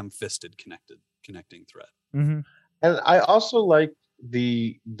being ham-fisted connecting thread. Mm-hmm. And I also like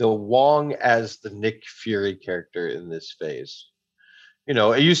the Wong as the Nick Fury character in this phase. You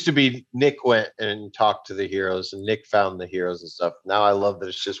know, it used to be Nick went and talked to the heroes and Nick found the heroes and stuff. Now I love that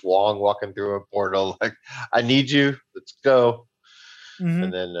it's just Wong walking through a portal like, I need you, let's go. Mm-hmm.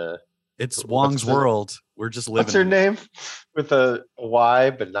 And then It's What's Wong's the- world. We're just living. what's her in it. name? With a Y,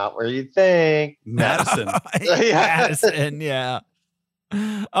 but not where you think. Madison. Madison, yeah.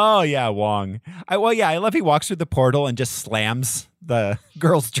 Oh yeah, Wong. I love he walks through the portal and just slams the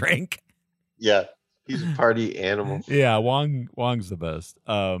girl's drink. Yeah. He's a party animal. Yeah, Wong's the best.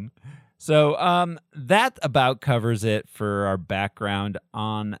 So that about covers it for our background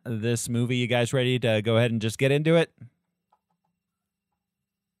on this movie. You guys ready to go ahead and just get into it?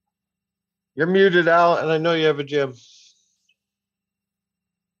 You're muted, Al, and I know you have a gym.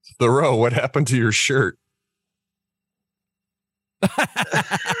 Thoreau, what happened to your shirt?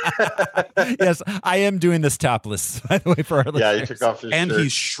 Yes, I am doing this topless, by the way, for our Yeah, he listeners. took off his And shirt.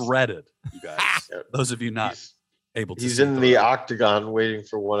 he's shredded, you guys. Yeah. Those of you not He's- able to He's see in the Thoreau. octagon waiting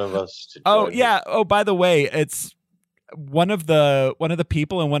for one of us to Oh join him. yeah. Oh, by the way, it's one of the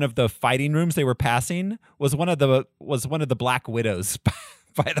people in one of the fighting rooms they were passing was one of the Black Widows.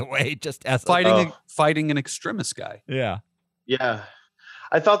 By the way, just as fighting an extremist guy. yeah. Yeah.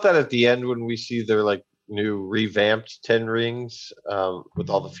 I thought that at the end when we see their like new revamped 10 rings with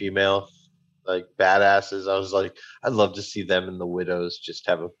all the female like badasses, I was like, I'd love to see them and the widows just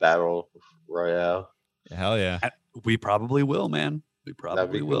have a battle royale. Hell yeah. We probably will, man. We That'd be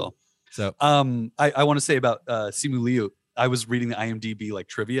probably cool. will. So I want to say about Simu Liu. I was reading the IMDb like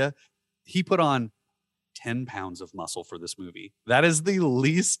trivia. He put on 10 pounds of muscle for this movie. That is the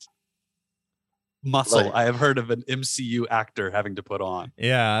least muscle Like- I have heard of an MCU actor having to put on.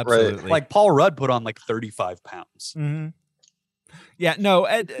 yeah, Right. absolutely. Like Paul Rudd put on like 35 pounds. hmm Yeah, no,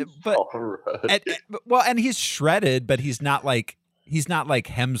 but All right. and he's shredded, but he's not like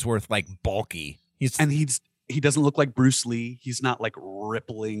Hemsworth, like bulky. And he doesn't look like Bruce Lee. He's not like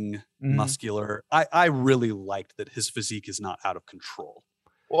rippling Mhm. muscular. I really liked that his physique is not out of control.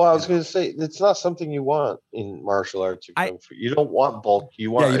 Well, I was going to say, it's not something you want in martial arts or I- kung fu. You don't want bulk.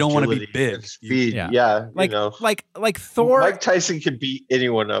 You want you don't wanna be agility big. and speed. Yeah. Yeah. like you know, like Thor. Mike Tyson could beat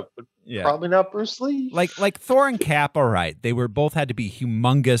anyone up, but Yeah. probably not Bruce Lee. Like Thor and Cap, all right. They were both had to be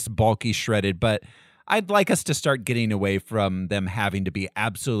humongous, bulky, shredded, but I'd like us to start getting away from them having to be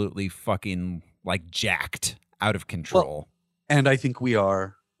absolutely fucking like jacked out of control. And I think we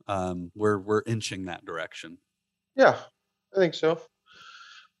are. We're inching that direction. Yeah, I think so.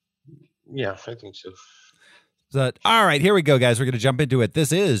 Yeah, I think so. So, all right, here we go, guys. We're going to jump into it.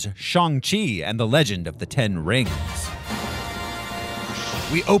 This is Shang-Chi and the Legend of the Ten Rings.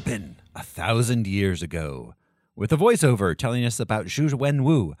 We open 1,000 years ago with a voiceover telling us about Zhu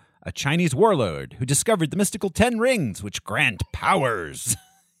Wenwu, a Chinese warlord who discovered the mystical 10 rings, which grant powers,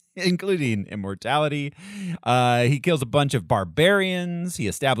 including immortality. He kills a bunch of barbarians. He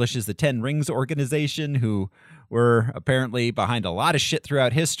establishes the 10 Rings organization, who were apparently behind a lot of shit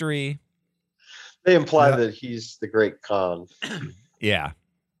throughout history. They imply that he's the great Khan. Yeah.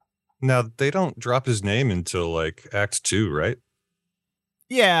 Now they don't drop his name until like Act 2, right?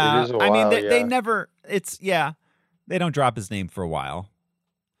 Yeah. It is a I mean, while, they yeah. never, they don't drop his name for a while.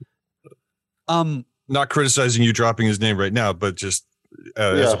 Not criticizing you dropping his name right now, but just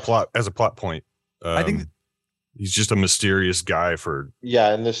as Yeah. a plot point. I think he's just a mysterious guy for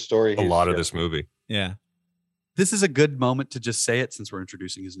Yeah, in this story, a lot of this movie. Yeah. this is a good moment to just say it since we're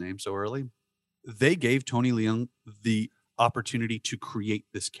introducing his name so early. They gave Tony Leung the opportunity to create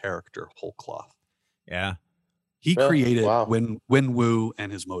this character whole cloth. Yeah. He Oh, created wow. Wen Wu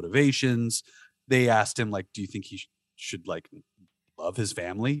and his motivations. They asked him, like, do you think he should like love his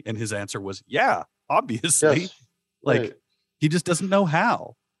family? And his answer was, yeah, obviously. Yes. Like, Right. he just doesn't know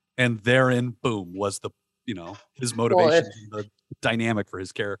how. And therein, boom, was the, his motivation, the dynamic for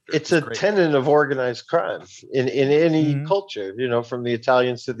his character. It's It a was great. tenet of organized crime in any Mhm. culture, from the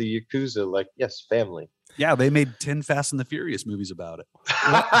Italians to the Yakuza. Like, yes, family. Yeah, they made 10 Fast and the Furious movies about it.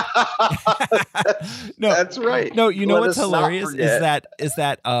 No, That's right. No, you know Let what's us not hilarious forget. is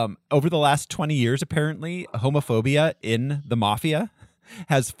that over the last 20 years, apparently, homophobia in the mafia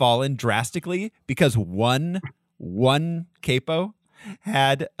has fallen drastically because one capo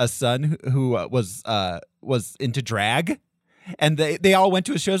had a son who was into drag, and they all went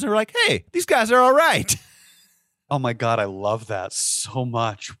to his shows and were like, "Hey, these guys are all right." Oh my God, I love that so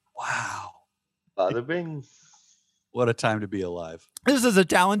much. Wow. Bada bing. What a time to be alive. This is a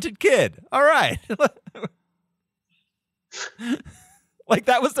talented kid. All right. Like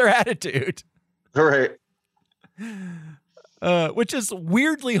that was their attitude. All right. Which is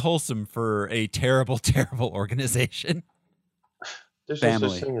weirdly wholesome for a terrible, terrible organization. There's no Family.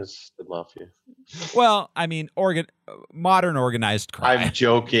 such thing as the mafia. Well, I mean, modern organized crime. I'm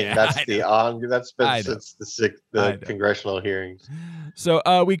joking. Yeah, That's I the know. that's been I know. since I the know. congressional hearings. So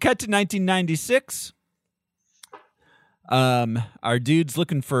we cut to 1996. Our dude's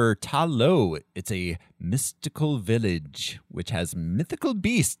looking for Ta Lo. It's a mystical village which has mythical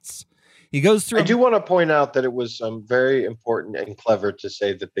beasts. He goes through. I do want to point out that it was very important and clever to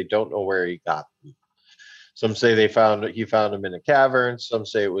say that they don't know where he got them. Some say he found them in a cavern. Some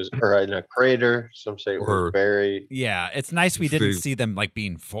say it was in a crater. Some say it was buried. Yeah, it's nice we didn't see them like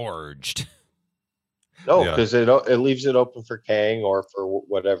being forged. No, Yeah. because it leaves it open for Kang or for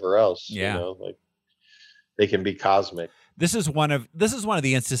whatever else. Yeah. You know, like they can be cosmic. This is one of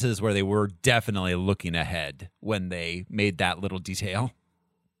the instances where they were definitely looking ahead when they made that little detail.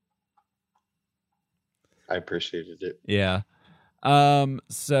 I appreciated it. Yeah.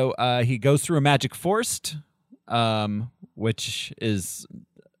 So he goes through a magic forest, which is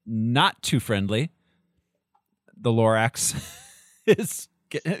not too friendly. The Lorax is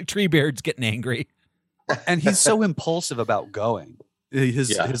Treebeard's getting angry. And he's so impulsive about going. His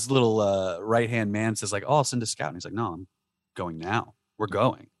Yeah. his little right-hand man says like, "Oh, I'll send a scout." And he's like, "No, I'm going now. We're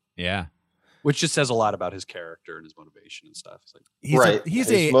going." Yeah. Which just says a lot about his character and his motivation and stuff. It's like He's right.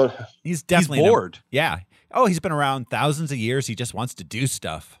 he's definitely he's bored. Yeah. Oh, he's been around thousands of years. He just wants to do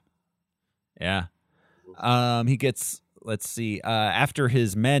stuff. Yeah. He gets, let's see, after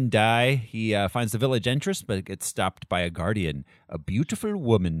his men die, he finds the village entrance, but gets stopped by a guardian, a beautiful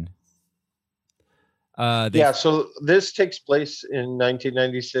woman. So this takes place in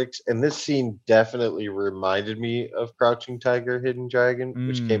 1996, and this scene definitely reminded me of Crouching Tiger, Hidden Dragon,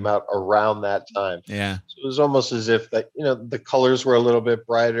 which came out around that time. Yeah. So it was almost as if that the colors were a little bit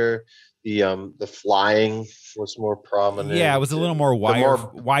brighter. The flying was more prominent. Yeah, it was a little more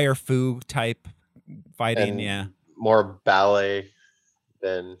The wire foo type fighting. and Yeah. more ballet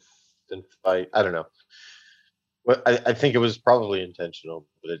than fight. I don't know. Well, I think it was probably intentional,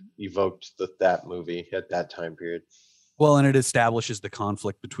 but it evoked that movie at that time period. Well, and it establishes the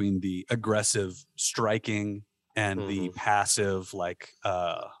conflict between the aggressive striking and the passive, like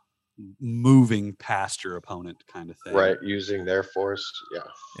moving past your opponent kind of thing. Right, using their force. Yeah.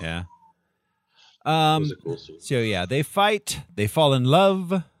 Yeah. It was a cool scene. So yeah, they fight, they fall in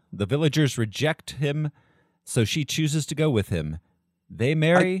love, the villagers reject him, so she chooses to go with him. They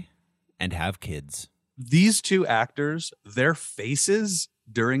marry and have kids. These two actors, their faces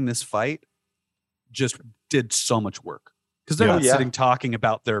during this fight just did so much work. Because they're not sitting talking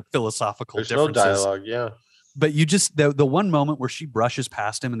about their philosophical There's no differences. dialogue, yeah. But you just the one moment where she brushes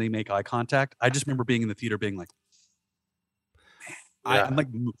past him and they make eye contact, I just remember being in the theater being like, Yeah. I'm like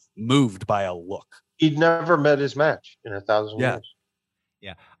moved by a look. He'd never met his match in 1,000 Yeah. years.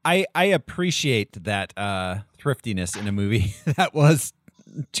 Yeah. I appreciate that thriftiness in a movie that was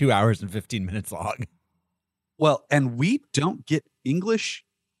 2 hours and 15 minutes long. Well, and we don't get English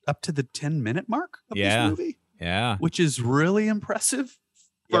up to the 10-minute mark of this movie, Yeah. which is really impressive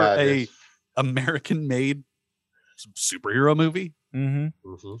for Yeah, it a is. American-made superhero movie.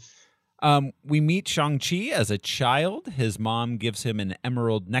 Mm-hmm. We meet Shang-Chi as a child. His mom gives him an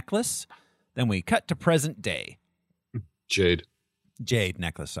emerald necklace. Then we cut to present day. Jade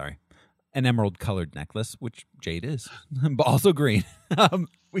necklace, sorry. An emerald colored necklace, which jade is, but also green.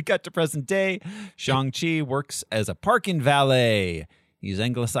 We cut to present day. Shang-Chi works as a parking valet. He's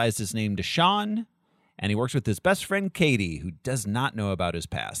anglicized his name to Sean, and he works with his best friend Katie, who does not know about his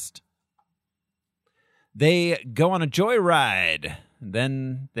past. They go on a joyride.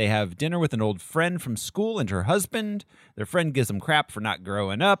 Then they have dinner with an old friend from school and her husband. Their friend gives them crap for not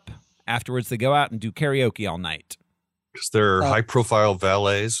growing up. Afterwards, they go out and do karaoke all night. because they're high-profile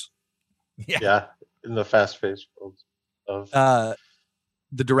valets. Yeah, in the fast-paced world of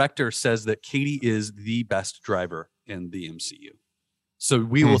the director says that Katie is the best driver in the MCU. So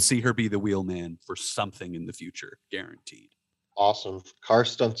we will see her be the wheelman for something in the future, guaranteed. awesome car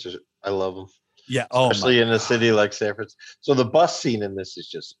stunts. I love them. Yeah. Especially in a city like San Francisco. So the bus scene in this is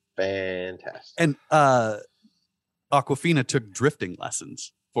just fantastic. And Aquafina took drifting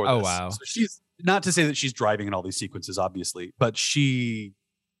lessons for this. Oh, wow. So she's not to say that she's driving in all these sequences, obviously, but she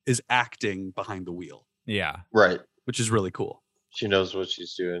is acting behind the wheel, Yeah. Right. which is really cool. She knows what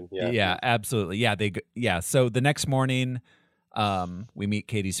she's doing. Yeah. Yeah, absolutely. Yeah, so the next morning, we meet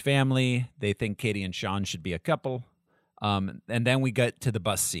Katie's family. They think Katie and Sean should be a couple. And then we get to the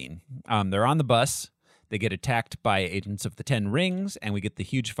bus scene. They're on the bus. They get attacked by agents of the Ten Rings, and we get the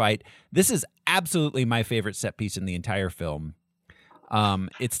huge fight. This is absolutely my favorite set piece in the entire film.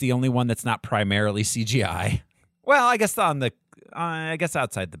 It's the only one that's not primarily CGI. Well, I guess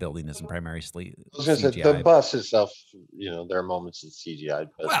outside the building isn't primarily CGI. I was going to say, the bus itself, there are moments it's CGI.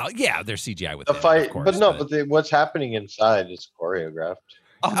 But well, yeah, there's CGI with the fight, of course, but what's happening inside is choreographed.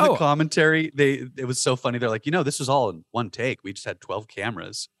 On the commentary, it was so funny. They're like, this was all in one take. We just had 12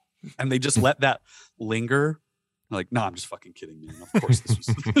 cameras, and they just let that linger. I'm like, no, I'm just fucking kidding, man. Of course, this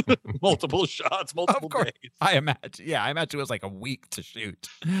was multiple shots, multiple days. I imagine it was like a week to shoot.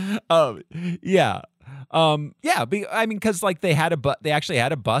 Yeah. Because like they actually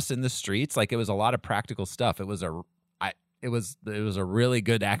had a bus in the streets. Like it was a lot of practical stuff. It was a really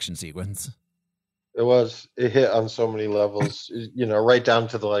good action sequence. It hit on so many levels, right down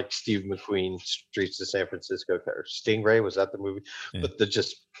to the Steve McQueen Streets of San Francisco, or Stingray, was that the movie? Yeah. But the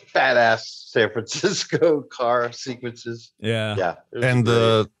just badass San Francisco car sequences. Yeah. And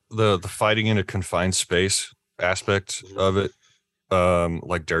the fighting in a confined space aspect of it,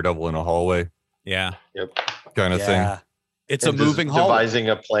 like Daredevil in a hallway. Yeah. Yep. Kind of thing. It's a moving hallway. Devising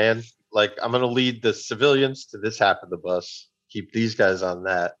a plan. Like, I'm going to lead the civilians to this half of the bus, keep these guys on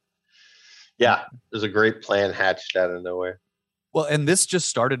that. Yeah, there's a great plan hatched out of nowhere. Well, and this just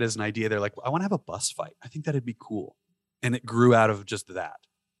started as an idea. They're like, I want to have a bus fight. I think that'd be cool. And it grew out of just that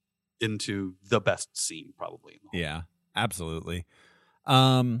into the best scene, probably. Yeah, absolutely.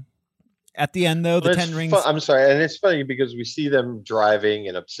 At the end, though, the Ten Rings... I'm sorry, and it's funny because we see them driving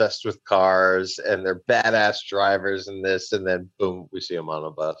and obsessed with cars, and they're badass drivers in this, and then, boom, we see them on a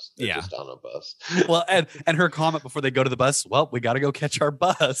bus. They're just on a bus. Well, and her comment before they go to the bus, well, we got to go catch our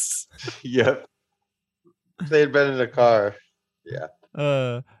bus. Yep. They had been in a car.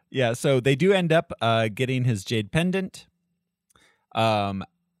 Yeah. Yeah, so they do end up getting his jade pendant.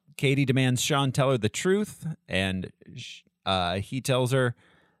 Katie demands Sean tell her the truth, and he tells her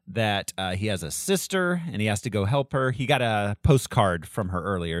that he has a sister and he has to go help her. He got a postcard from her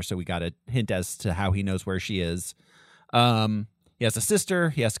earlier, so we got a hint as to how he knows where she is. He has a sister.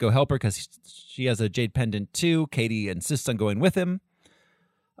 He has to go help her because she has a jade pendant too. Katie insists on going with him.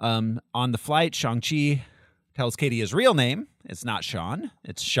 On the flight, Shang-Chi tells Katie his real name. It's not Sean.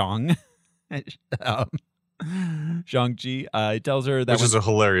 It's Shang. Shang-Chi he tells her that... Which is a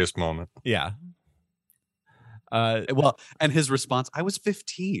hilarious moment. Yeah. Well, and his response, I was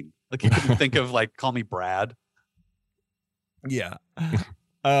 15. Like, he couldn't think of, call me Brad. Yeah.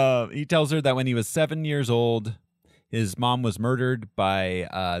 He tells her that when he was 7 years old, his mom was murdered by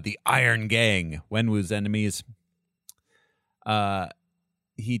the Iron Gang, Wenwu's enemies.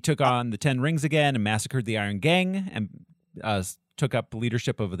 He took on the Ten Rings again and massacred the Iron Gang and took up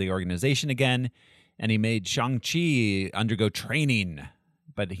leadership of the organization again. And he made Shang-Chi undergo training,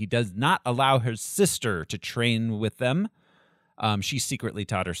 but he does not allow her sister to train with them. She secretly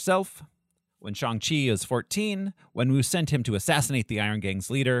taught herself. When Shang-Chi was 14, Wenwu sent him to assassinate the Iron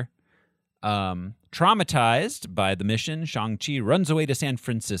Gang's leader. Traumatized by the mission, Shang-Chi runs away to San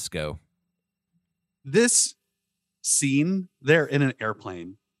Francisco. This scene, they're in an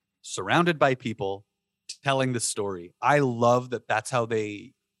airplane, surrounded by people, telling the story. I love that that's how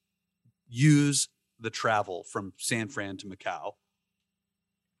they use the travel from San Fran to Macau.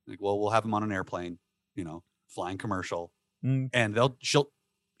 Like, well, we'll have him on an airplane, flying commercial, and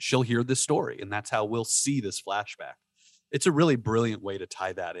she'll hear this story, and that's how we'll see this flashback. It's a really brilliant way to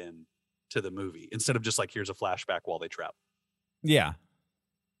tie that in to the movie instead of just here's a flashback while they travel. Yeah.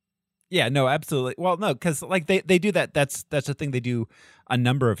 Yeah, no, absolutely. Well, no, because they do that. That's the thing they do a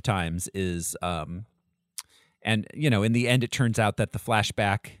number of times is, and in the end, it turns out that the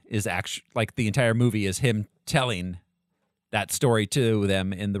flashback is actually the entire movie is him telling that story to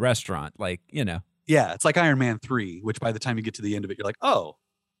them in the restaurant. Yeah, it's like Iron Man 3, which by the time you get to the end of it, you're like, oh,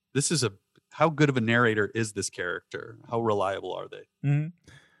 this is how good of a narrator is this character? How reliable are they?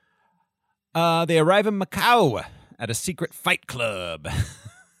 Mm-hmm. They arrive in Macau at a secret fight club,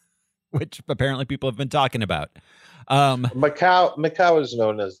 which apparently people have been talking about. Macau is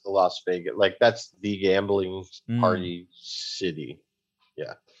known as the Las Vegas. That's the gambling party city.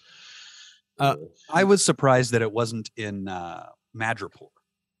 Yeah. I was surprised that it wasn't in Madripoor.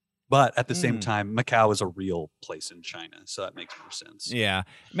 But at the same time, Macau is a real place in China, so that makes more sense. Yeah.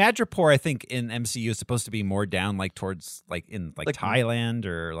 Madripoor, I think, in MCU is supposed to be more down towards in Thailand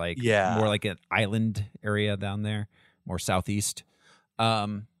or more like an island area down there, more southeast.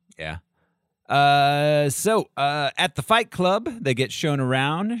 Yeah. So at the Fight Club, they get shown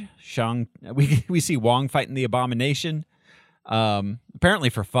around. We see Wong fighting the Abomination, apparently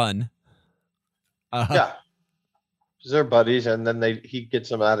for fun. Yeah, they're buddies, and then he gets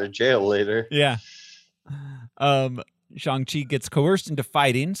them out of jail later. Yeah. Shang-Chi gets coerced into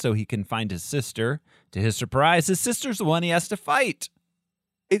fighting so he can find his sister. To his surprise, his sister's the one he has to fight.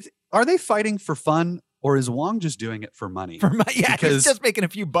 Are they fighting for fun, or is Wong just doing it for money? Yeah, Because he's just making a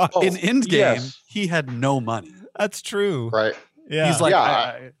few bucks. in Endgame, yes. he had no money. That's true. Right. Yeah. He's like,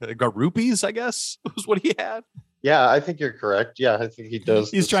 Yeah. I got rupees, I guess, was what he had. Yeah, I think you're correct. Yeah, I think he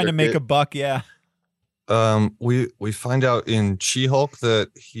does. He's the trying to make a circuit. buck, yeah. We find out in She-Hulk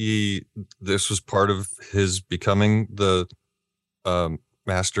that this was part of his becoming the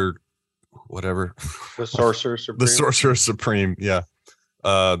master, whatever, The Sorcerer Supreme. the Sorcerer Supreme. Yeah,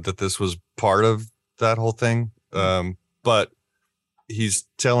 that this was part of that whole thing. But he's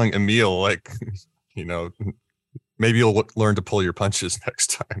telling Emil, like, maybe you'll learn to pull your punches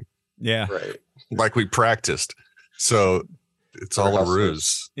next time, Yeah. Right. like we practiced. So it's all a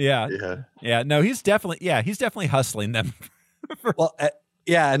ruse. Yeah. Yeah. Yeah. No, he's definitely hustling them. Well,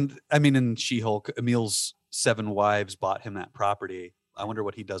 yeah, and I mean, in She-Hulk, Emil's 7 wives bought him that property. I wonder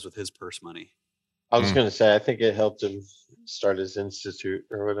what he does with his purse money. I was going to say, I think it helped him start his institute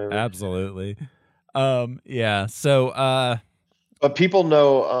or whatever. Absolutely. Yeah. So But people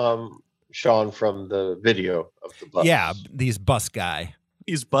know Sean from the video of the bus. yeah, these bus guy.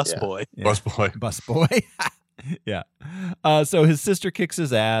 He's bus Yeah. boy. Yeah. Busboy. Busboy. Yeah. So his sister kicks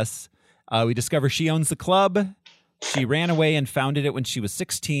his ass. We discover she owns the club. She ran away and founded it when she was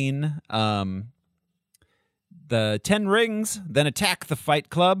 16. The 10 rings then attack the Fight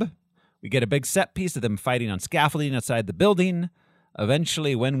Club. We get a big set piece of them fighting on scaffolding outside the building.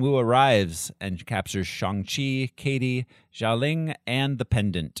 Eventually, Wenwu arrives and captures Shang-Chi, Katie, Xiaoling, and the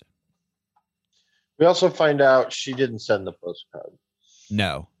pendant. We also find out she didn't send the postcard.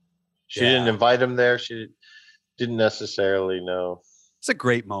 No. She didn't invite him there. She didn't necessarily know. It's a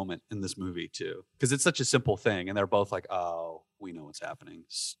great moment in this movie, too, because it's such a simple thing. And they're both like, oh, we know what's happening.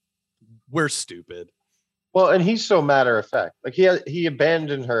 We're stupid. Well, and he's so matter of fact. Like he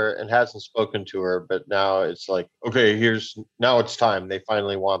abandoned her and hasn't spoken to her, but now it's like, okay, now it's time. They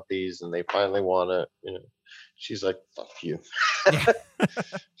finally want these, and they finally want it. She's like, fuck you.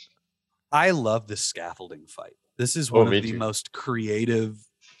 I love this scaffolding fight. This is one me of the too. most creative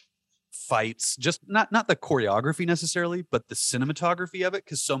fights. Just not the choreography necessarily, but the cinematography of it,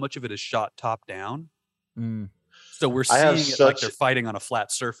 because so much of it is shot top down. Mm. So we're I have seeing it like such- they're fighting on a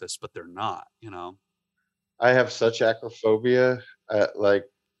flat surface, but they're not. I have such acrophobia.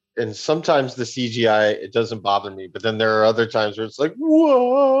 And sometimes the CGI, it doesn't bother me, but then there are other times where it's like,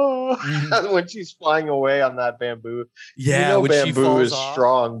 whoa, when she's flying away on that bamboo. Yeah, when she bamboo falls is off.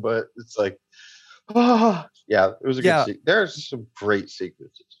 strong, but it's like, yeah, it was a Yeah. good. There's some great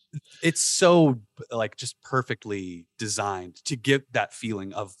sequences. It's so like just perfectly designed to give that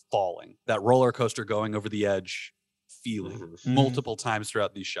feeling of falling, that roller coaster going over the edge feeling Mhm. multiple times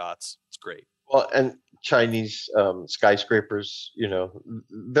throughout these shots. It's great. Well, and Chinese skyscrapers,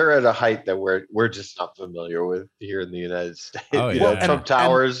 they're at a height that we're just not familiar with here in the United States. Oh, You yeah. know, And- Trump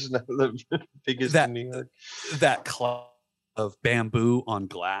Towers, the biggest in New York. That cloud of bamboo on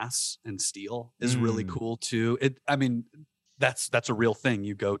glass and steel is really cool too. That's a real thing.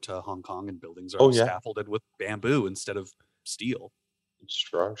 You go to Hong Kong and buildings are Oh, yeah. scaffolded with bamboo instead of steel.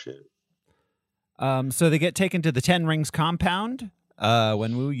 Strong shit. So they get taken to the Ten Rings compound.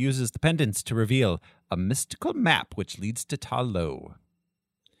 Wenwu uses the pendants to reveal a mystical map which leads to Ta Lo.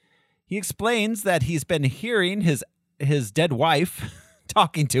 He explains that he's been hearing his dead wife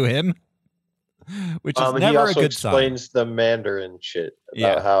talking to him, which is He never a also good sign. explains the Mandarin shit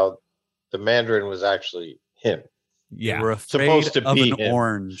about Yeah. how the Mandarin was actually him. They Yeah, were afraid Supposed to of be an him.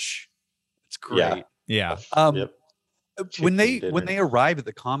 orange. It's Yeah. great. yeah. Yep. When they Chicken when dinner. they arrive at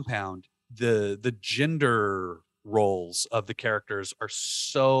the compound, the gender roles of the characters are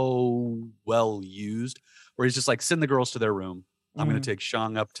so well used. Where he's just like, send the girls to their room. I'm going to take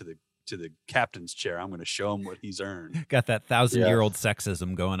Shang up to the captain's chair. I'm going to show him what he's earned. Got that 1,000-year-old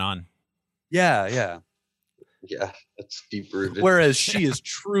sexism going on. Yeah, yeah. Yeah, that's deep rooted. Whereas she is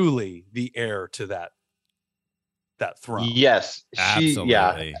truly the heir to that throne. Yes, Absolutely.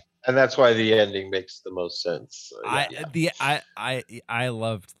 yeah, and that's why the ending makes the most sense. I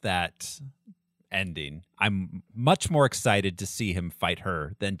loved that ending. I'm much more excited to see him fight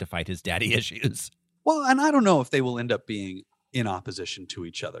her than to fight his daddy issues. Well, and I don't know if they will end up being in opposition to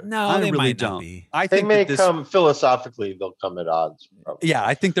each other. No, I they really might not don't. be. I They think may that this, come philosophically; they'll come at odds. Probably. yeah,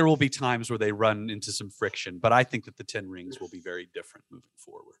 I think there will be times where they run into some friction, but I think that the 10 rings will be very different moving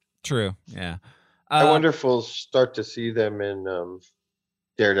forward. True. Yeah. I wonder if we'll start to see them in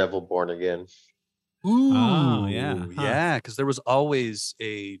Daredevil: Born Again. Ooh, Oh, yeah. Huh. yeah, because there was always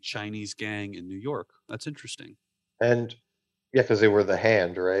a Chinese gang in New York. That's interesting. And Yeah, because they were the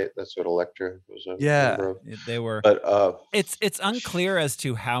hand, right? That's what Elektra was a Yeah. member of. They were. But It's unclear as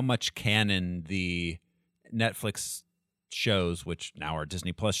to how much canon the Netflix shows, which now are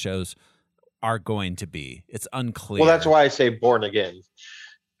Disney Plus shows, are going to be. It's unclear. well, that's why I say Born Again,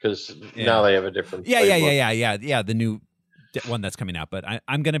 because now they have a different. Yeah. The new one that's coming out, but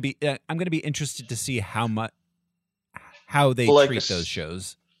I'm gonna be interested to see how they Well, like, treat those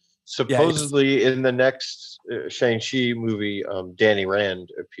shows. Supposedly, in the next Shang-Chi movie, Danny Rand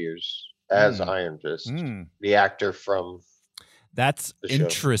appears as Iron Fist, the actor from. That's the show.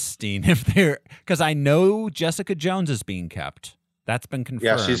 interesting. If they're because I know Jessica Jones is being kept. That's been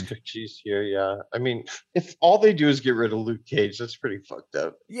confirmed. Yeah, she's here. Yeah, I mean, if all they do is get rid of Luke Cage, that's pretty fucked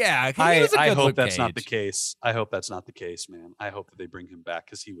up. Yeah, I hope that's not the case. I hope that's not the case, man. I hope that they bring him back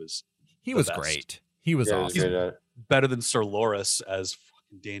because he was best. Great. He was awesome. He's better than Sir Loris as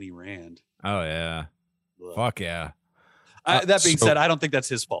fucking Danny Rand. Oh yeah, Ugh. fuck yeah. That being said, I don't think that's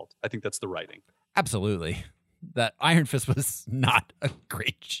his fault. I think that's the writing. Absolutely. That Iron Fist was not a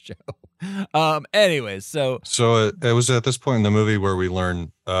great show. Anyways, so it was at this point in the movie where we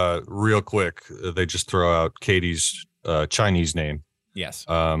learn real quick they just throw out Katie's Chinese name. Yes.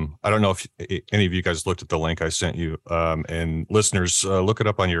 I don't know if any of you guys looked at the link I sent you, and listeners, look it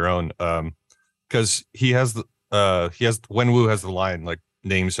up on your own, because he has Wenwu has the line like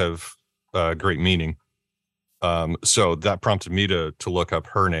names have great meaning. So that prompted me to look up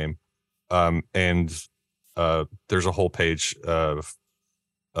her name, and there's a whole page of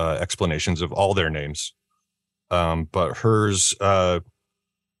explanations of all their names, but hers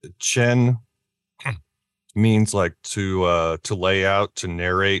Chen means like to lay out, to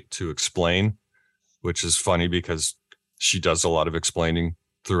narrate, to explain, which is funny because she does a lot of explaining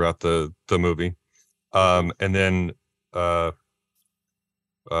throughout the movie. And then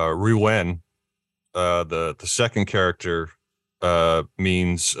Ruwen, the second character,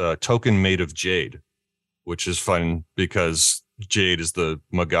 means token made of jade, which is fun because jade is the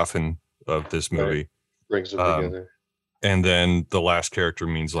MacGuffin of this movie. Right. Brings them together. And then the last character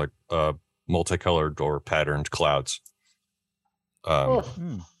means like multicolored or patterned clouds. It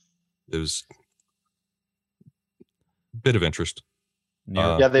was a bit of interest.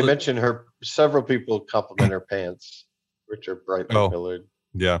 Yeah, they mentioned her. Several people compliment her pants, which are brightly colored.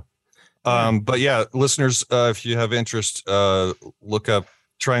 Yeah. But yeah, listeners, if you have interest, look up,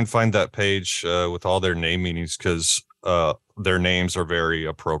 try and find that page with all their name meanings, because their names are very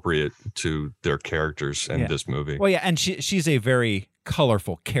appropriate to their characters in this movie. Well, yeah, and she's a very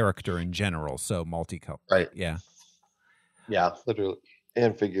colorful character in general, so multicolored. Right. Yeah. Yeah, literally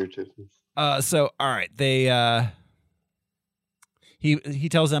and figuratively. So all right, they he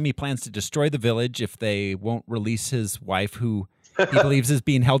tells them he plans to destroy the village if they won't release his wife, who he believes is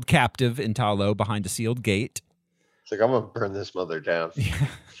being held captive in Ta Lo behind a sealed gate. It's like, I'm gonna burn this mother down.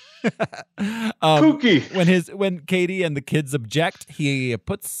 Kooky. When Katie and the kids object, he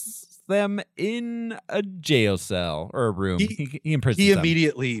puts them in a jail cell or a room. He imprisons them. He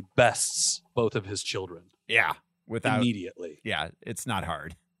immediately bests both of his children. Yeah, immediately. Yeah, it's not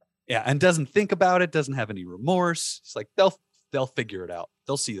hard. Yeah, and doesn't think about it. Doesn't have any remorse. It's like they'll figure it out.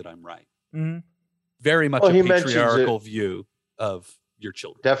 They'll see that I'm right. Mm-hmm. Very much a patriarchal view of your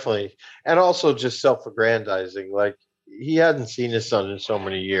children. Definitely. And also just self-aggrandizing. Like, he hadn't seen his son in so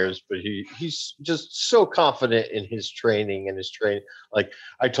many years, but he's just so confident in his training and his training. Like,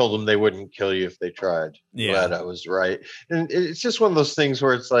 I told him they wouldn't kill you if they tried. Yeah. Glad I was right. And it's just one of those things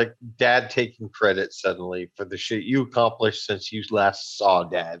where it's like dad taking credit suddenly for the shit you accomplished since you last saw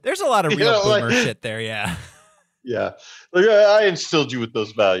dad. There's a lot of real boomer shit there, yeah. Yeah. Like, I instilled you with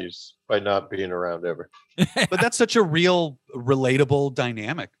those values by not being around ever. But that's such a real relatable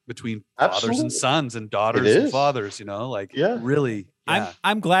dynamic between fathers and sons and daughters and fathers, really. Yeah.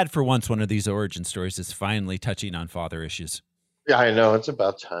 I'm glad for once one of these origin stories is finally touching on father issues. Yeah, I know. It's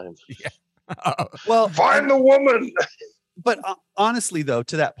about time. Yeah. Well, find the woman. But honestly, though,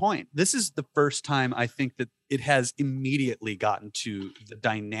 to that point, this is the first time I think that it has immediately gotten to the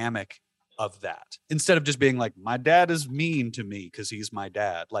dynamic of that. Instead of just being like, my dad is mean to me because he's my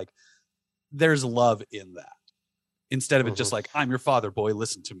dad. Like, there's love in that. Instead of it just like, I'm your father, boy,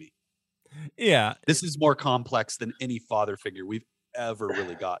 listen to me. Yeah. This is more complex than any father figure we've ever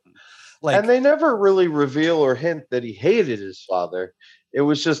really gotten. Like, and they never really reveal or hint that he hated his father. It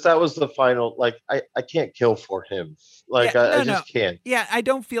was just, that was the final, like, I can't kill for him. Like, I just can't. Yeah, I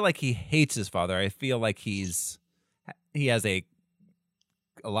don't feel like he hates his father. I feel like he has a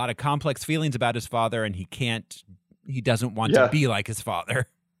lot of complex feelings about his father, and he doesn't want to be like his father.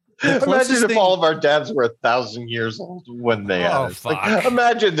 Imagine if all of our dads were 1,000 years old when they had us. Like,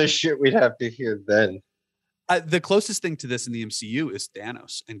 imagine the shit we'd have to hear then. The closest thing to this in the MCU is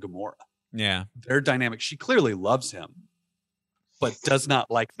Thanos and Gamora. Yeah. Their dynamic. She clearly loves him, but does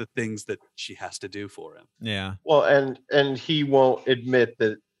not like the things that she has to do for him. Yeah. Well, and he won't admit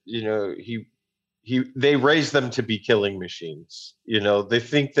that, they raise them to be killing machines. They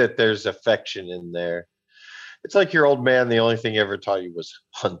think that there's affection in there. It's like your old man, the only thing he ever taught you was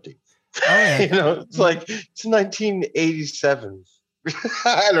hunting. Oh, yeah. It's like it's 1987.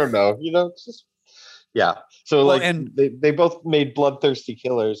 I don't know. It's just yeah. So Well, like, and- they both made bloodthirsty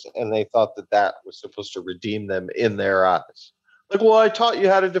killers, and they thought that was supposed to redeem them in their eyes. Like, well, I taught you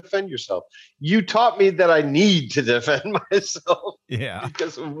how to defend yourself. You taught me that I need to defend myself Yeah.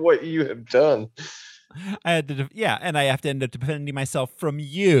 because of what you have done. I had to, and I have to end up defending myself from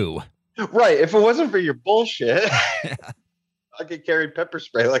you. Right. If it wasn't for your bullshit, I could carry pepper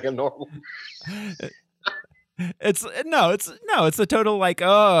spray like a normal. It's a total like,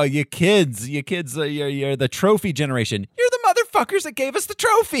 oh, you kids, you're the trophy generation. You're the motherfuckers that gave us the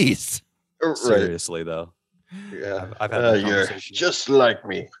trophies. Right. Seriously, though. Yeah. I've had that You're conversation. just like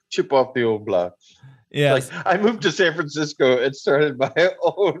me. Chip off the old block. Yeah. Like, I moved to San Francisco and started my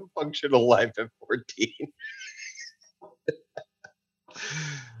own functional life at 14.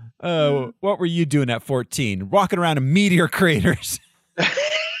 What were you doing at 14? Walking around in meteor craters.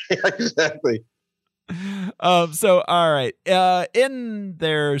 Exactly. So all right. In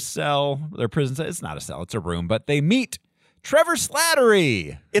their cell, their prison cell, it's not a cell, it's a room, but they meet Trevor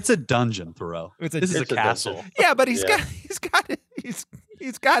Slattery. It's a dungeon, Thoreau. This is a It's a castle. dungeon. Yeah, but he's Yeah.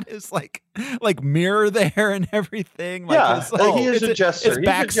 got his like mirror there and everything. Like Yeah, his, he is a jester. It's He's a jester.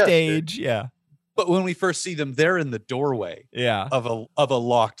 backstage. Yeah. But when we first see them, they're in the doorway Yeah. of a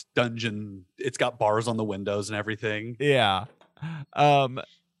locked dungeon. It's got bars on the windows and everything. Yeah.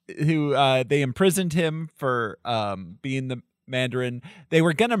 Who they imprisoned him for being the Mandarin. They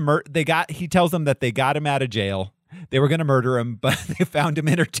were gonna he tells them that they got him out of jail. They were gonna murder him, but they found him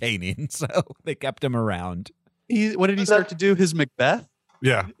entertaining, so they kept him around. What did he start to do? His Macbeth?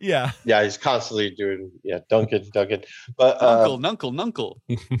 Yeah. Yeah. Yeah, he's constantly doing Duncan. But Nunkle.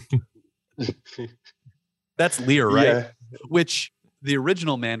 That's Lear, right? Yeah. Which the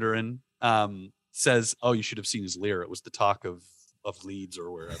original Mandarin says, "Oh, you should have seen his Lear. It was the talk of Leeds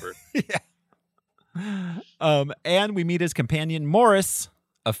or wherever." And we meet his companion Morris,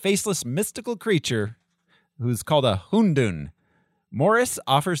 a faceless mystical creature who's called a Hundun. Morris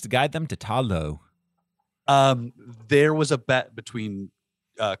offers to guide them to Ta Lo. There was a bet between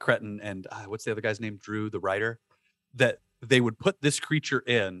Cretin and what's the other guy's name? Drew, the writer, that they would put this creature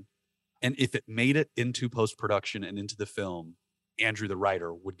in, and if it made it into post-production and into the film, Andrew, the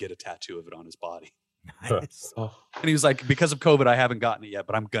writer, would get a tattoo of it on his body. Nice. Oh, And he was like, because of COVID, I haven't gotten it yet,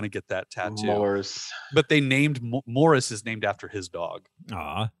 but I'm going to get that tattoo. Morris. But they named Morris is named after his dog.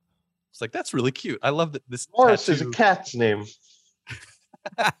 Aw. It's like, that's really cute. I love that this Morris tattoo. is a cat's name.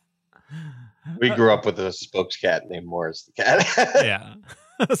 We grew up with a spokes cat named Morris the cat. Yeah.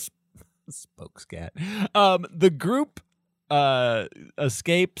 Spokes cat. The group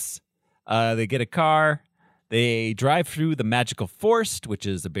escapes. They get a car. They drive through the magical forest, which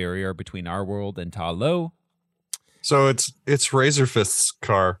is a barrier between our world and Ta Lo. So it's Razor Fist's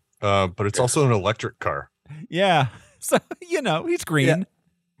car, but it's also an electric car. Yeah. So, he's green.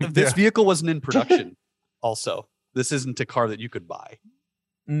 This vehicle wasn't in production. Also, this isn't a car that you could buy.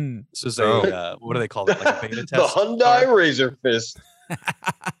 Mm. This is a what do they call it? Like a beta test. The Hyundai car? Razor Fist.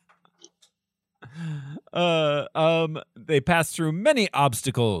 They pass through many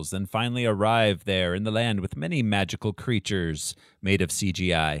obstacles and finally arrive there in the land with many magical creatures made of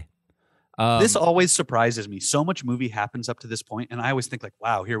CGI. This always surprises me. So much movie happens up to this point, and I always think like,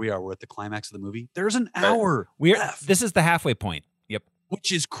 "Wow, here we are. We're at the climax of the movie. There's an hour left, This is the halfway point. Yep.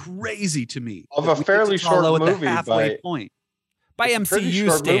 which is crazy to me. Of that a we get fairly to follow short at the movie halfway by- point. By It's a pretty MCU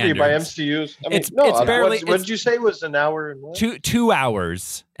short standards. movie by MCU's. I mean, It's no, barely- what did you say was an hour and what? 2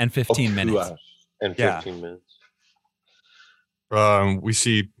 hours and 15 2 minutes. hours and Yeah. 15 minutes. We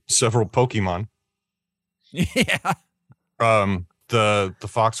see several Pokemon. Yeah. The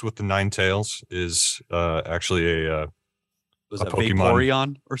fox with the 9 tails is actually Was a it Pokemon.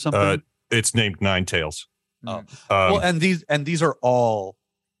 Vaporeon or something? it's named 9 Tails. Oh. Well, and these are all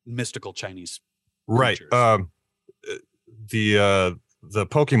mystical Chinese Right. creatures. The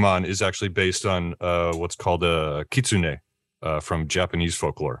Pokemon is actually based on what's called a kitsune from Japanese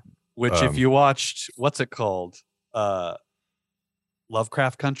folklore. Which, if you watched, what's it called?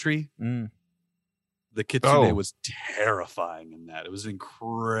 Lovecraft Country. Mm. The kitsune Oh. was terrifying in that. It was an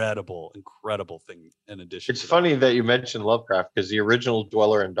incredible thing. In addition, It's to funny that you mentioned Lovecraft because the original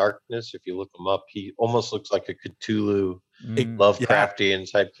Dweller in Darkness, if you look him up, he almost looks like a Cthulhu, Mm. Lovecraftian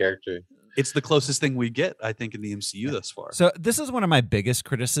type character. It's the closest thing we get, I think, in the MCU thus far. So this is one of my biggest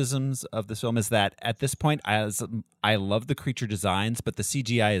criticisms of this film is that at this point, as I love the creature designs, but the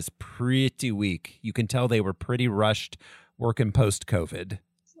CGI is pretty weak. You can tell they were pretty rushed working post-COVID.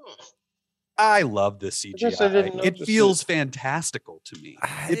 I love this guess I didn't CGI. It notice feels fantastical to me.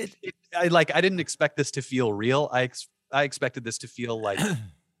 I didn't expect this to feel real. I expected this to feel like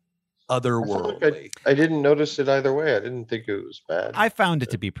otherworldly. I didn't notice it either way. I didn't think it was bad. I found it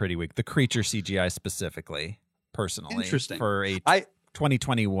to be pretty weak. The creature CGI specifically, personally. Interesting. For a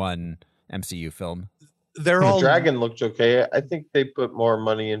 2021 MCU film. They're all Dragon looked okay. I think they put more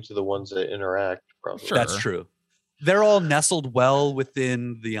money into the ones that interact. Probably. Sure. That's true. They're all nestled well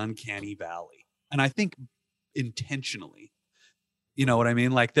within the uncanny valley. And I think intentionally. You know what I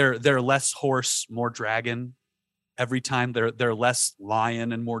mean? Like they're less horse, more dragon. Every time they're less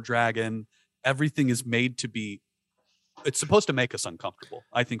lion and more dragon. Everything is made to be it's supposed to make us uncomfortable,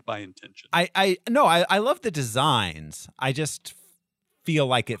 I think, by intention. I love the designs. I just feel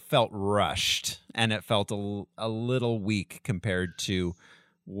like it felt rushed and it felt a little weak compared to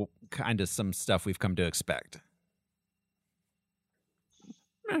kind of some stuff we've come to expect.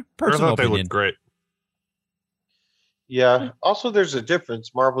 Personal I thought they opinion. looked great. Yeah. Also, there's a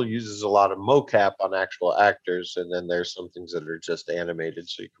difference. Marvel uses a lot of mocap on actual actors, and then there's some things that are just animated,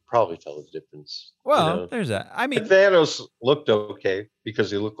 so you could probably tell the difference. Well, there's that. I mean, Thanos looked okay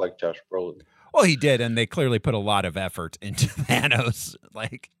because he looked like Josh Brolin. well, he did, and they clearly put a lot of effort into Thanos.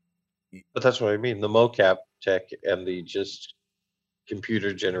 Like, But that's what I mean. The mocap tech and the just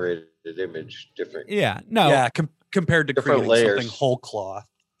computer generated image different yeah, no, Yeah, compared to Different creating layers. something whole cloth.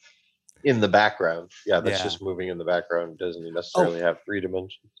 in the background. Yeah, that's Yeah. just moving in the background. Doesn't necessarily have 3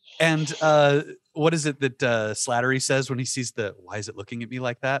 dimensions. And what is it that Slattery says when he sees why is it looking at me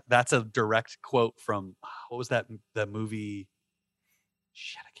like that? That's a direct quote from, what was that movie?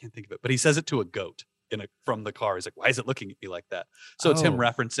 Shit, I can't think of it. But he says it to a goat from the car. He's like, why is it looking at me like that? So it's him Oh.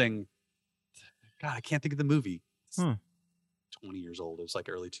 referencing, God, I can't think of the movie. It's Hmm. 20 years old. It was like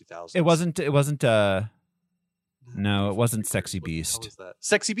early 2000s. it wasn't. No, it wasn't Sexy What the hell Beast. was that?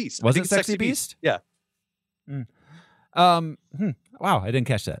 Sexy Beast. I Was think it it's Sexy Beast? Yeah. Wow, I didn't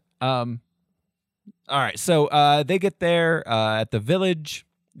catch that. All right, so they get there at the village.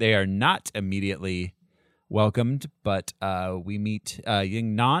 They are not immediately welcomed, but we meet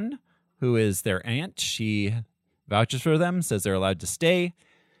Ying Nan, who is their aunt. She vouches for them, says they're allowed to stay.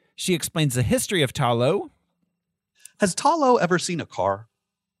 She explains the history of Ta Lo. Has Ta Lo ever seen a car?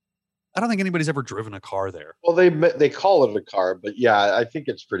 I don't think anybody's ever driven a car there. Well, they call it a car, but yeah, I think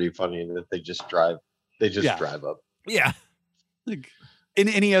it's pretty funny that they just drive. They just Yeah. drive up. Yeah, Like in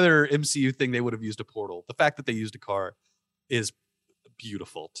any other MCU thing, they would have used a portal. The fact that they used a car is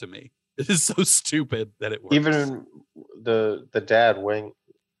beautiful to me. It is so stupid that it works. Even the dad Wing.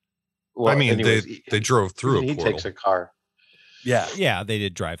 I mean, anyways, they drove through a he portal. takes a car. yeah. they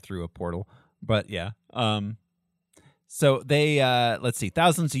did drive through a portal, but yeah. So they let's see,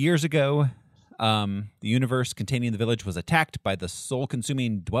 thousands of years ago, the universe containing the village was attacked by the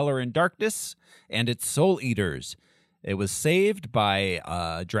soul-consuming Dweller in Darkness and its soul eaters. It was saved by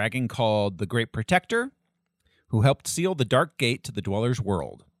a dragon called the Great Protector, who helped seal the Dark Gate to the Dweller's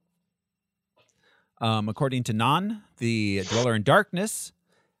world. According to Nan, the Dweller in Darkness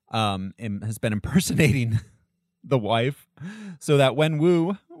has been impersonating the wife so that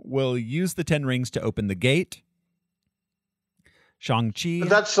Wenwu will use the 10 rings to open the gate. Shang-Chi. But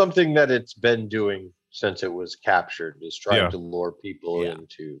that's something that it's been doing since it was captured, is trying Yeah. to lure people Yeah.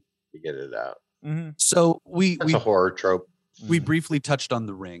 into to get it out. Mhm. So we That's a horror trope. briefly touched on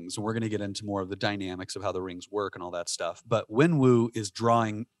the rings, and we're going to get into more of the dynamics of how the rings work and all that stuff. But Wenwu is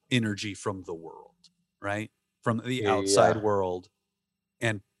drawing energy from the world, right? From the Yeah. outside world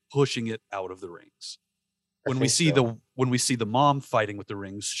and pushing it out of the rings. When we see the mom fighting with the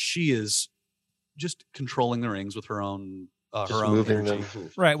rings, she is just controlling the rings with her own just her own moving energy.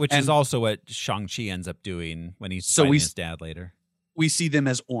 them. Right, which is And- also what Shang-Chi ends up doing when he's So fighting we his dad later. We see them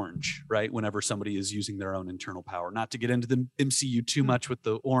as orange, right? Whenever somebody is using their own internal power. Not to get into the MCU too much with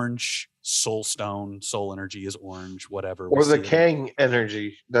the orange soul stone, soul energy is orange, whatever. Or We the see them- Kang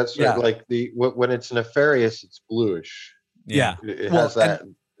energy. That's Yeah. like when it's nefarious, it's bluish. Yeah. It Well, has that.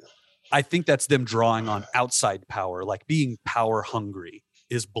 I think that's them drawing on outside power, like being power hungry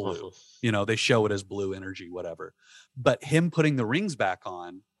is blue. You know, they show it as blue energy, whatever. But him putting the rings back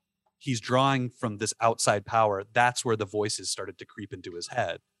on, he's drawing from this outside power. That's where the voices started to creep into his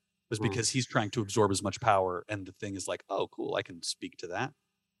head, was because he's trying to absorb as much power. And the thing is like, oh, cool, I can speak to that.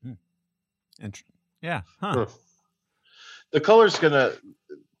 Yeah. Huh. The color's gonna.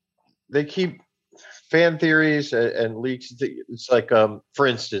 They keep fan theories and leaks. It's like, for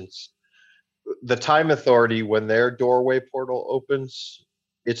instance, the Time Authority, when their doorway portal opens,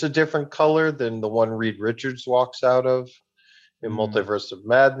 it's a different color than the one Reed Richards walks out of in Multiverse of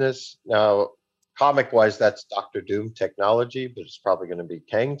Madness. Now, comic wise, that's Doctor Doom technology, but it's probably going to be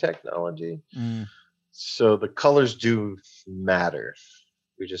Kang technology. So the colors do matter.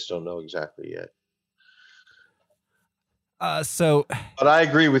 We just don't know exactly yet. But I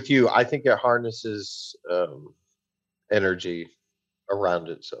agree with you. I think it harnesses energy around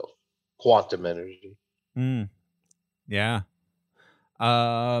itself, quantum energy. Yeah.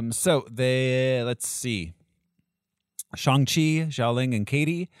 So let's see. Shang-Chi, Xiaoling, and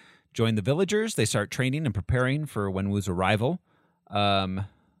Katie join the villagers. They start training and preparing for Wenwu's arrival.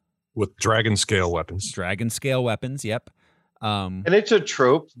 With dragon scale weapons. Dragon scale weapons, yep. And it's a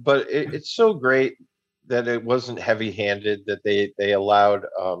trope, but it's so great that it wasn't heavy-handed, that they allowed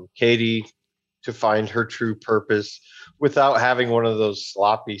Katie to find her true purpose without having one of those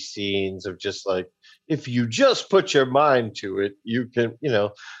sloppy scenes of just like, if you just put your mind to it, you can,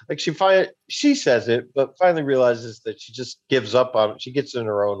 like she says it, but finally realizes that she just gives up on it. She gets in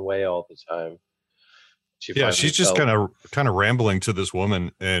her own way all the time. She's just kind of rambling to this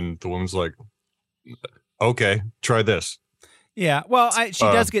woman, and the woman's like, okay, try this. Yeah, well, she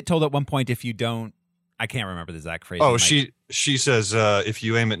does get told at one point, if you don't, I can't remember the exact phrase. Oh, she says, if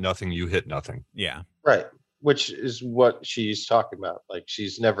you aim at nothing, you hit nothing. Yeah. Right. Which is what she's talking about. Like,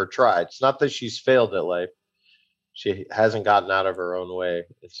 she's never tried. It's not that she's failed at life. She hasn't gotten out of her own way.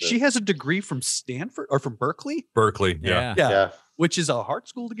 She has a degree from Stanford or from Berkeley. Berkeley, yeah. Yeah. Which is a hard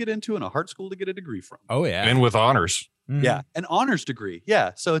school to get into and a hard school to get a degree from. Oh yeah. And with honors. Yeah, an honors degree.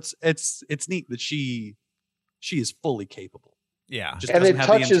 Yeah. So it's neat that she is fully capable. Yeah. Just doesn't have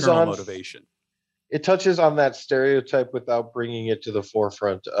the internal motivation. It touches on that stereotype without bringing it to the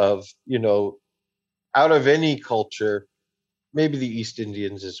forefront of, out of any culture, maybe the East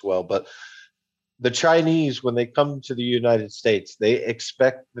Indians as well, but the Chinese, when they come to the United States, they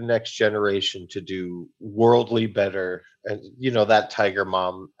expect the next generation to do worldly better. And, that tiger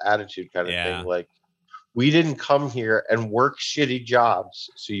mom attitude kind of thing. Like, we didn't come here and work shitty jobs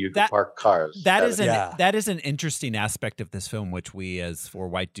so you can park cars. That is an interesting aspect of this film, which we as four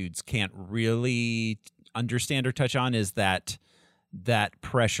white dudes can't really understand or touch on, is that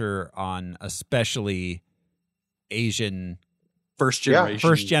pressure on especially Asian first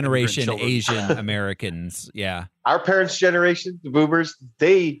generation Asian Americans. Yeah. Our parents' generation, the boomers,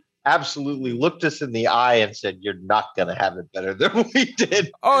 they absolutely looked us in the eye and said, you're not going to have it better than we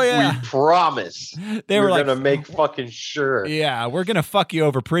did. Oh, yeah. We promise. We're going to make fucking sure. Yeah, we're going to fuck you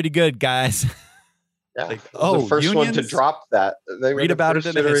over pretty good, guys. Yeah. The first unions? one to drop that. They read about it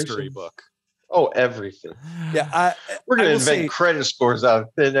in a history book. Oh, everything. Yeah. We're going to invent credit scores out of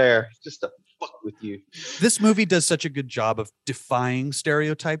thin air just to fuck with you. This movie does such a good job of defying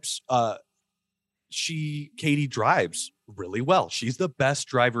stereotypes. Katie drives really well. She's the best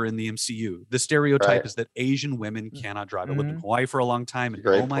driver in the MCU. The stereotype is that Asian women cannot drive. I lived in Hawaii for a long time, and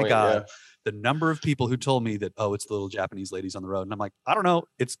oh my God, the number of people who told me that, it's the little Japanese ladies on the road. And I'm like, I don't know.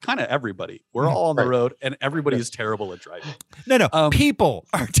 It's kind of everybody. We're all on the road, and everybody is terrible at driving. No. People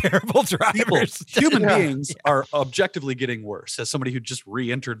are terrible drivers. Human beings are objectively getting worse. As somebody who just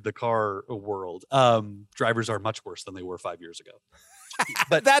re-entered the car world, drivers are much worse than they were 5 years ago.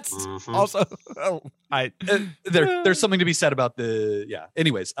 But that's also there's something to be said about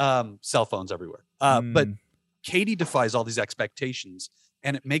anyways, cell phones everywhere. But Katie defies all these expectations,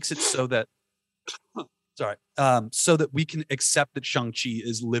 and it makes it so that so that we can accept that Shang-Chi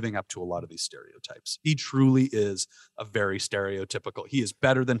is living up to a lot of these stereotypes. He truly is a very stereotypical. He is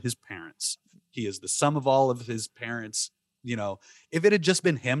better than his parents. He is the sum of all of his parents. If it had just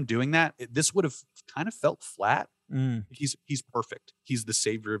been him doing that, this would have kind of felt flat. He's perfect. He's the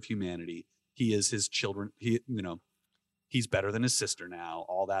savior of humanity. He is his children. He's better than his sister now.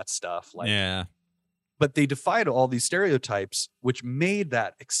 All that stuff. But they defied all these stereotypes, which made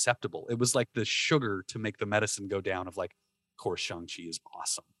that acceptable. It was like the sugar to make the medicine go down. Of like, of course, Shang-Chi is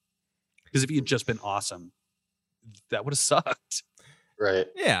awesome. Because if he had just been awesome, that would have sucked. Right.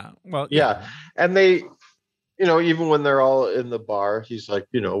 Yeah. Well. Yeah. And they. Even when they're all in the bar, he's like,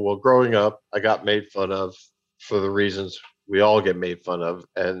 well, growing up, I got made fun of for the reasons we all get made fun of,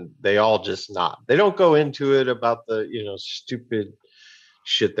 and they all just nod. They don't go into it about the, stupid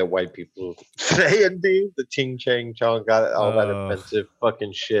shit that white people say and do, the ting chang chong, got all that offensive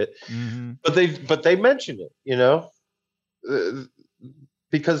fucking shit. But they mention it,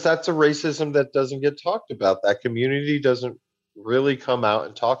 because that's a racism that doesn't get talked about. That community doesn't really come out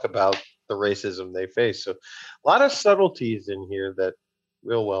and talk about the racism they face. So a lot of subtleties in here that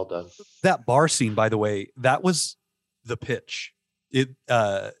real well done. That bar scene, by the way, that was the pitch.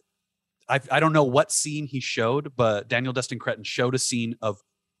 I I don't know what scene he showed, but Daniel Destin Cretton showed a scene of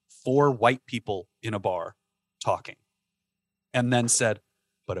 4 white people in a bar talking, and then said,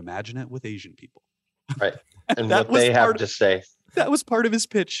 "But imagine it with Asian people." Right. And that what they was have part to say. That was part of his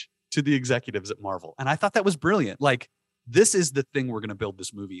pitch to the executives at Marvel, and I thought that was brilliant. Like, this is the thing we're going to build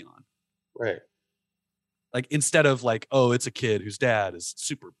this movie on. Right. Like, instead of like, oh, it's a kid whose dad is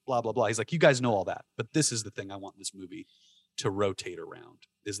super blah blah blah. He's like, you guys know all that, but this is the thing I want this movie to rotate around.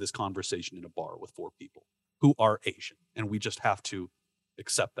 Is this conversation in a bar with 4 people who are Asian, and we just have to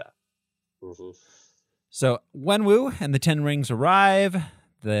accept that. Mm-hmm. So Wenwu and the Ten Rings arrive.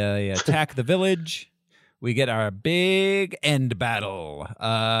 They attack the village. We get our big end battle,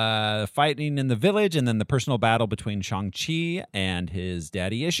 fighting in the village, and then the personal battle between Shang-Chi and his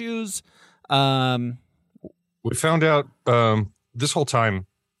daddy issues. We found out this whole time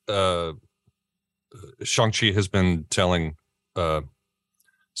Shang-Chi has been telling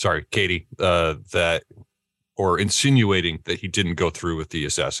Katie, that, or insinuating that he didn't go through with the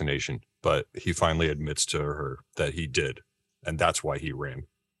assassination, but he finally admits to her that he did, and that's why he ran.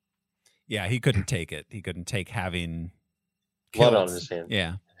 Yeah, he couldn't take it. He couldn't take having Blood killed. on his hands.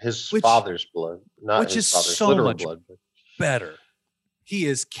 Yeah. His father's blood, not which his is father's so literal much blood. But better. He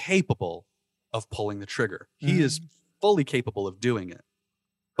is capable of pulling the trigger. He is fully capable of doing it,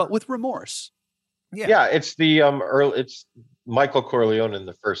 but with remorse. yeah, it's the it's Michael Corleone in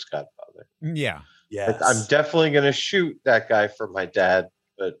the first Godfather. Yeah. Yes. I'm definitely going to shoot that guy for my dad,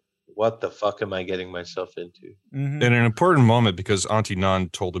 but what the fuck am I getting myself into? Mm-hmm. In an important moment, because Auntie Nan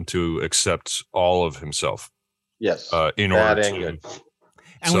told him to accept all of himself. Yes. In Bad order and to. good.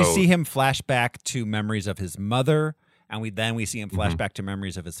 And we So- see him flash back to memories of his mother, and we see him flash Mhm. back to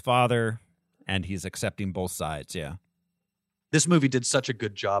memories of his father, and he's accepting both sides. Yeah. This movie did such a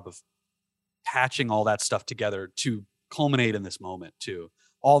good job of patching all that stuff together to culminate in this moment too.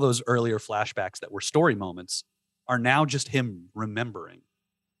 All those earlier flashbacks that were story moments are now just him remembering,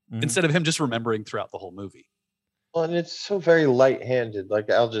 Mhm. instead of him just remembering throughout the whole movie. Well, and it's so very light-handed. Like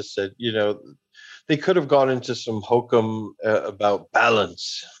Al just said, they could have gone into some hokum about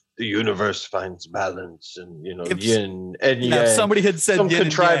balance. The universe finds balance, and If- yin and Now, yang. if somebody had said Some yin and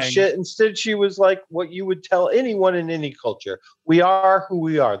contrived yang, shit. Instead, she was like what you would tell anyone in any culture: we are who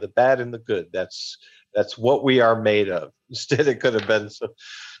we are, the bad and the good. That's what we are made of. Instead, it could have been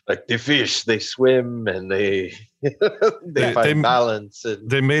like the fish. They swim and they They- find balance, and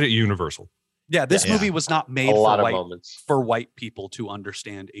They made it universal. yeah, this Yeah. movie was not made a for lot of white moments. for white people to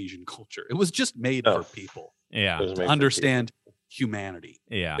understand Asian culture. It was just made No. for people Yeah. Doesn't to make understand humanity,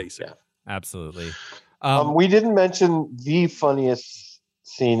 Yeah. basically. Absolutely. We didn't mention the funniest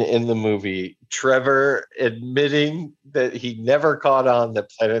scene in the movie: Trevor admitting that he never caught on that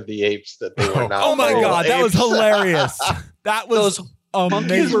Planet of the Apes that they were not. Oh my real God, that was apes. hilarious. That was Those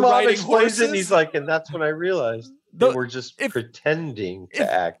amazing. His were mom riding explains it, and horses? he's like, and that's when I realized The- they were just if- pretending to if-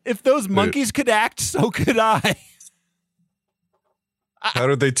 act. If those monkeys could act, so could I. How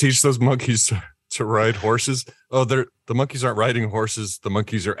did they teach those monkeys to ride horses? Oh, the monkeys aren't riding horses. The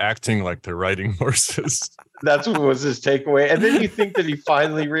monkeys are acting like they're riding horses. That's what was his takeaway. And then you think that he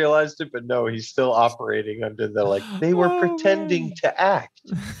finally realized it, but no, he's still operating under the they were Oh, pretending man. to act.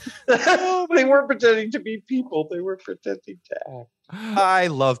 They weren't pretending to be people. They were pretending to act. I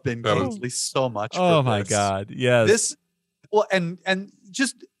love Ben That was- Kingsley so much. Oh for my this. God. Yes. This, well, and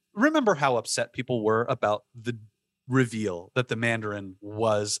just remember how upset people were about the reveal that the Mandarin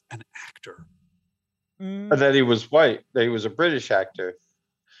was an actor. And that he was white, that he was a British actor.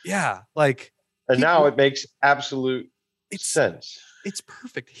 Yeah, like And now People- it makes absolute sense. it's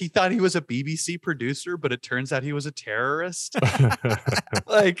perfect. He thought he was a BBC producer, but it turns out he was a terrorist.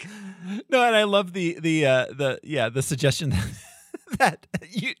 Like, No, and I love the suggestion that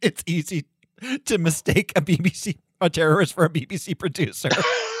it's easy to mistake a terrorist for a BBC producer.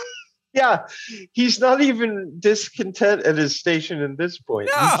 Yeah, he's not even discontent at his station in this point.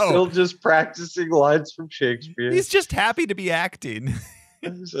 He's No. still just practicing lines from Shakespeare. He's just happy to be acting.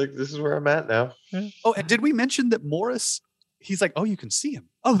 He's like, this is where I'm at now. oh, and did we mention that Morris? He's like, oh, you can see him.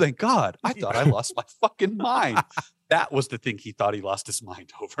 Oh, thank God! I thought I lost my fucking mind. That was the thing he thought he lost his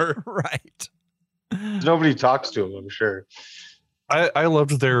mind over. Right. Nobody talks to him, I'm sure. I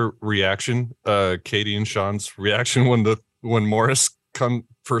loved their reaction, Katie and Sean's reaction when Morris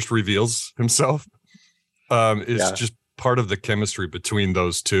first reveals himself. Is Yeah. just part of the chemistry between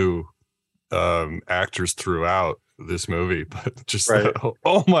those two actors throughout this movie. But just Right.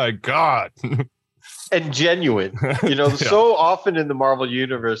 oh my God. and genuine. So often in the Marvel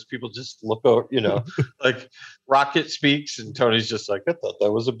universe, people just look over, like Rocket speaks and Tony's just like, I thought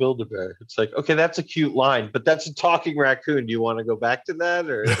that was a Build-A-Bear. It's like, okay, that's a cute line, but that's a talking raccoon. Do you want to go back to that?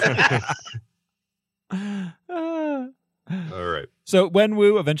 Or All right. So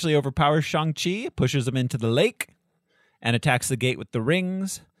Wenwu eventually overpowers Shang-Chi, pushes him into the lake, and attacks the gate with the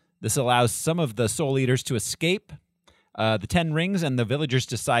rings. This allows some of the Soul Eaters to escape. The 10 rings and the villagers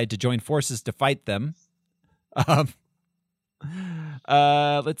decide to join forces to fight them.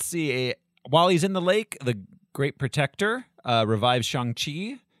 Let's see. While he's in the lake, the Great Protector revives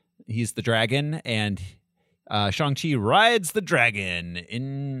Shang-Chi. He's the dragon, and Shang-Chi rides the dragon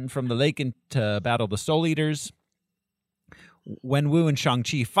in from the lake into battle the Soul Eaters. Wenwu and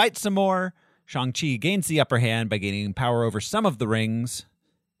Shang-Chi fight some more. Shang-Chi gains the upper hand by gaining power over some of the rings.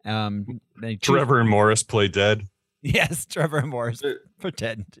 Trevor and Morris play dead. Yes, Trevor and Morris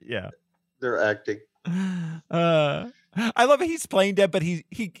pretend. Yeah, they're acting. I love it. He's playing dead, but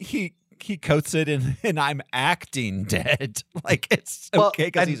he coats it in I'm acting dead. Like it's okay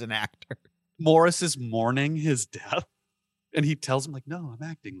because he's an actor. Morris is mourning his death, and he tells him like, "No, I'm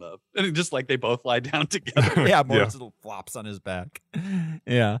acting, love." And it just like they both lie down together. Yeah, Morris little flops on his back.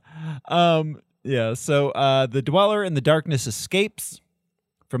 Yeah, yeah. So the Dweller in the Darkness escapes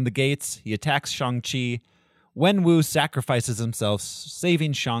from the gates. He attacks Shang-Chi. Wenwu sacrifices himself,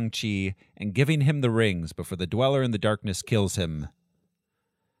 saving Shang-Chi and giving him the rings before the Dweller in the Darkness kills him.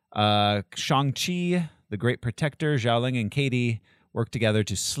 Shang-Chi, the Great Protector, Xiaoling, and Katie work together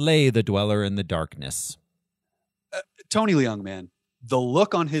to slay the Dweller in the Darkness. Tony Leung, man, the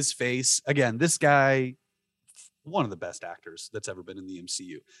look on his face, again, this guy, one of the best actors that's ever been in the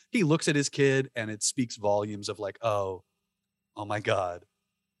MCU. He looks at his kid and it speaks volumes of like, oh my God,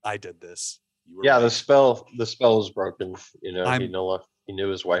 I did this. Yeah, the spell was broken. He knew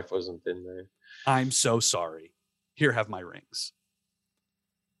his wife wasn't in there. I'm so sorry. Here, have my rings.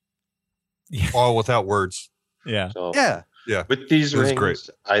 Yeah. All without words. Yeah. So, yeah. With these rings,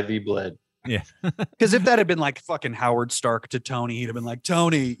 I be bled. Yeah. Because if that had been like fucking Howard Stark to Tony, he'd have been like,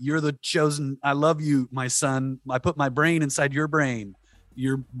 Tony, you're the chosen. I love you, my son. I put my brain inside your brain.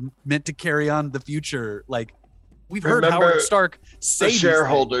 You're meant to carry on the future. Like, we've heard Howard Stark say the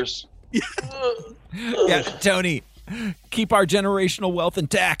shareholders. Yeah, Tony, keep our generational wealth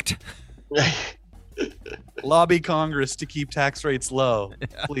intact. Lobby Congress to keep tax rates low,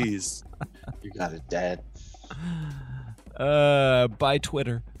 please. You got it, Dad. Buy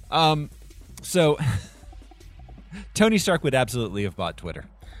Twitter. So Tony Stark would absolutely have bought Twitter.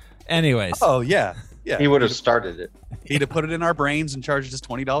 Anyways. Oh yeah. Yeah. He would have started it. He'd have put it in our brains and charged us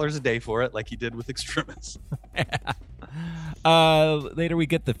 $20 a day for it, like he did with Extremis. Later we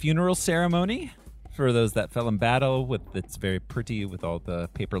get the funeral ceremony for those that fell in battle. It's very pretty with all the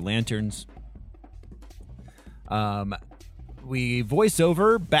paper lanterns. We voice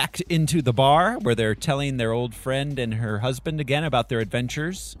over back into the bar where they're telling their old friend and her husband again about their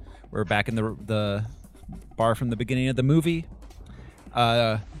adventures. We're back in the bar from the beginning of the movie.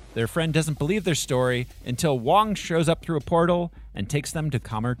 Their friend doesn't believe their story until Wong shows up through a portal and takes them to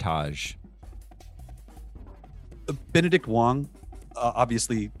Kamar-Taj. Benedict Wong,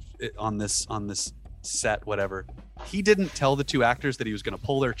 obviously on this set, whatever, he didn't tell the two actors that he was going to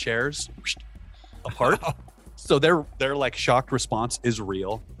pull their chairs apart. So their like shocked response is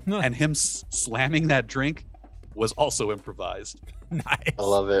real, and him slamming that drink was also improvised. Nice. I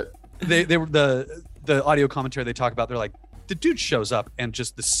love it. They were the audio commentary they talk about. They're like, the dude shows up and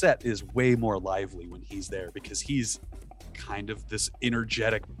just the set is way more lively when he's there because he's kind of this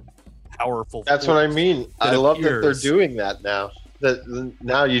energetic, powerful. That's what I mean. I love that they're doing that now. That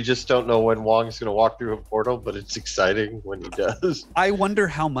now you just don't know when Wong's going to walk through a portal, but it's exciting when he does. I wonder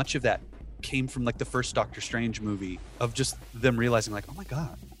how much of that came from like the first Doctor Strange movie of just them realizing like, oh my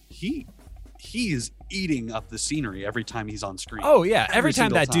God, he is eating up the scenery every time he's on screen. Oh yeah, every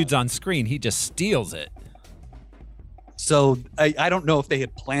time that dude's on screen, he just steals it. So I don't know if they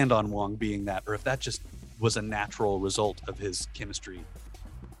had planned on Wong being that, or if that just was a natural result of his chemistry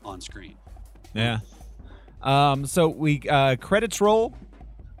on screen. Yeah. So we credits roll,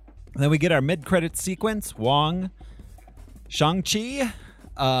 and then we get our mid-credit sequence. Wong, Shang-Chi,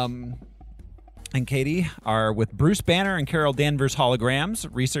 and Katie are with Bruce Banner and Carol Danvers holograms,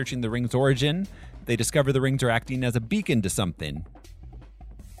 researching the ring's origin. They discover the rings are acting as a beacon to something.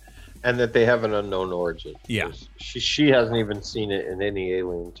 And that they have an unknown origin. Yeah. She hasn't even seen it in any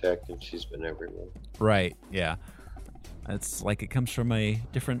alien tech, and she's been everywhere. Right, yeah. It's like it comes from a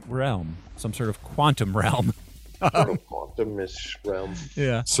different realm, some sort of quantum realm. Quantum-ish realm.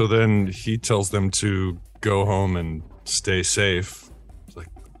 Yeah. So then he tells them to go home and stay safe. It's like,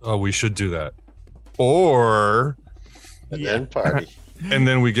 oh, we should do that. Or And then party. and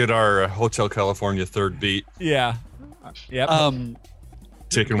then we get our Hotel California third beat, Yeah. Yep.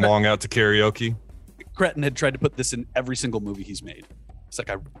 taking Wong out to karaoke. Cretton had tried to put this in every single movie he's made. It's like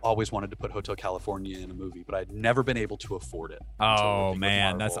I always wanted to put Hotel California in a movie, but I'd never been able to afford it. until Oh working with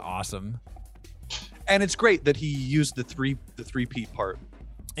man, that's Marvel. awesome. And it's great that he used the three-peat part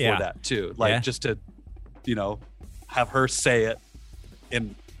for Yeah. that too. Like Yeah. just to, have her say it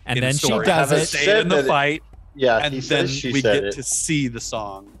in And in a then she story. does Have her it. say it in the Said that- fight, Yeah, and he then says she we said get it. to see the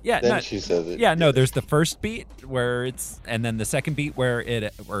song. Yeah. Then no, she says it. yeah. No, there's the first beat where it's, and then the second beat where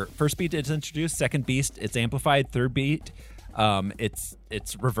first beat it's introduced, second beat it's amplified, third beat,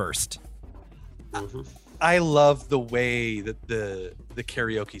 it's reversed. I love the way that the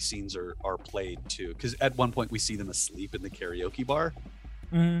karaoke scenes are played too, because at one point we see them asleep in the karaoke bar.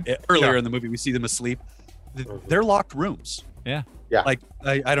 Earlier in the movie, we see them asleep. They're locked rooms. Yeah. Yeah. Like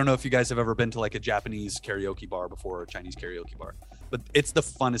I don't know if you guys have ever been to like a Japanese karaoke bar before or a Chinese karaoke bar, but it's the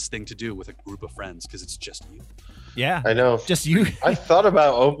funnest thing to do with a group of friends because it's just you. Yeah. I know. Just you. I thought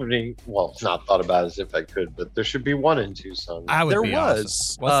about opening. Well, not thought about as if I could, but there should be one in Tucson. I would There be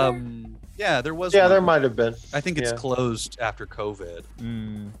was. awesome. Was there? Yeah, there was. Yeah, one. there might have been. I think it's Yeah. closed after COVID.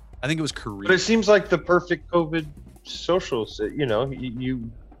 I think it was Korea. But it seems like the perfect COVID social.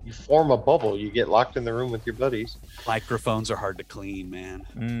 You form a bubble. You get locked in the room with your buddies. Microphones are hard to clean,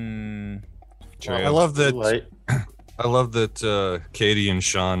 man. True. I love that. Light. I love that Katie and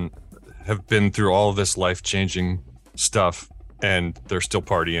Sean have been through all this life-changing stuff, and they're still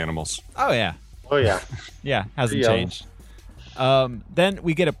party animals. Oh yeah. Oh yeah. Yeah, hasn't Yeah. changed. Then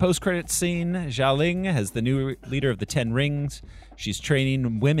we get a post-credit scene. Xia Ling as the new leader of the Ten Rings. She's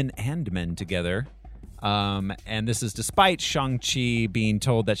training women and men together. And this is despite Shang-Chi being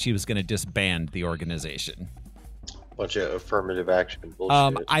told that she was going to disband the organization. Bunch of affirmative action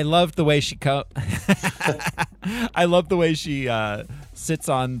bullshit. I love the way she I love the way she sits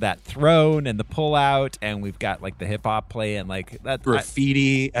on that throne and the pull-out, and we've got like the hip-hop play and like that.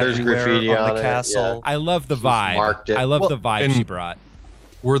 Graffiti There's everywhere graffiti on on the it, castle. I love the She's vibe. marked it. I love Well, the vibe and- she brought.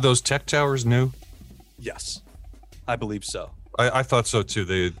 Were those tech towers new? Yes, I believe so. I thought so too.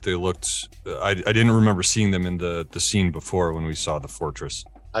 They looked. I didn't remember seeing them in the scene before when we saw the fortress.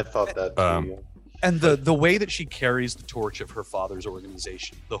 I thought that too. yeah. And the way that she carries the torch of her father's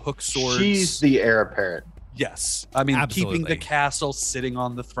organization, the hook swords. She's the heir apparent. Yes, I mean Absolutely. keeping the castle, sitting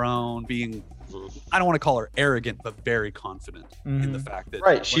on the throne, being. I don't want to call her arrogant, but very confident in the fact that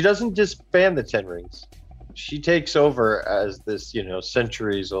Right. She doesn't disband the Ten Rings. She takes over as this,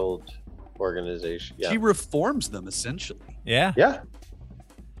 centuries old organization. Yeah. She reforms them essentially. Yeah. Yeah.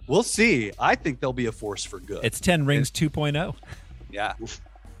 We'll see. I think they'll be a force for good. It's 10 Rings 2.0. yeah.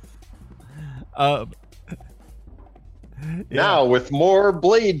 Now with more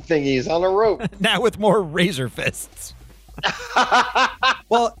blade thingies on a rope. Now with more razor fists.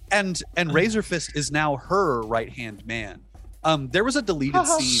 Well, and Razor Fist is now her right hand man. There was a deleted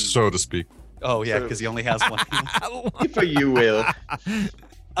scene. So to speak. Oh yeah, because he only has one. If you will.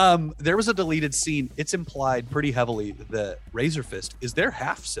 There was a deleted scene. It's implied pretty heavily that Razor Fist is their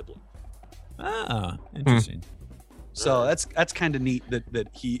half sibling. Ah, interesting. So that's kind of neat that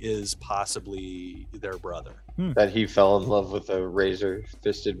he is possibly their brother. That he fell in love with a razor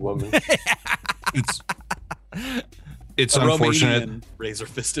fisted woman. It's A unfortunate. Romanian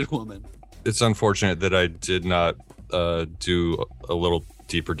razor-fisted woman. It's unfortunate that I did not do a little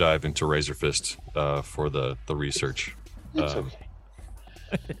deeper dive into Razor Fist for the research. It's Um, okay.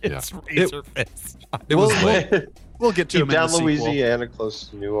 It's razor fist. It was late. We'll get to Deep him in down the sequel. Louisiana, close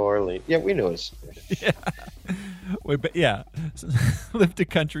to New Orleans. Yeah, we know it's Wait, but yeah, lived a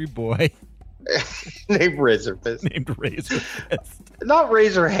country boy named Razor Fist. named Razor Fist. Not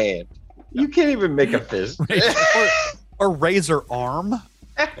Razor Hand. You can't even make a fist. Or razor arm.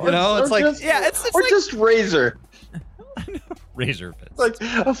 Or it's like- just, yeah, it's or like- just razor. Razor Fist. Like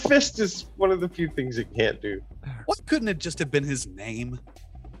a fist is one of the few things it can't do. What couldn't it just have been his name?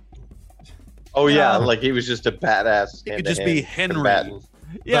 Oh yeah, like he was just a badass. It could just be hand-to-hand Henry, combatant.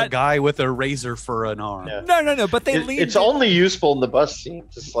 Yeah. the guy with a razor for an arm. Yeah. No, but they lead. It's only useful in the bus scene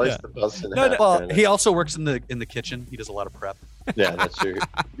to slice Yeah. the bus in No, half. Well, kinda. he also works in the kitchen. He does a lot of prep. Yeah, that's true.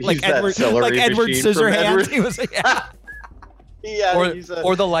 like He's that Edward, celery like Edward machine from Scissorhands. Edward. He was yeah. Yeah, Or he's a,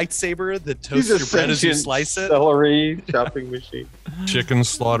 or the lightsaber that he's toasts a your bread as you sentient slice it. celery chopping machine. Chicken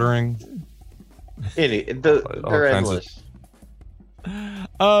slaughtering. They're kinds of- endless.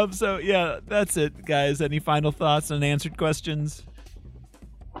 So yeah, that's it, guys. Any final thoughts on unanswered questions?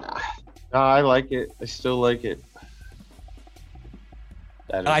 No, I like it. I still like it.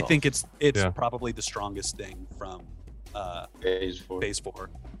 That is I all. think it's Yeah. probably the strongest thing from Phase 4. Phase 4.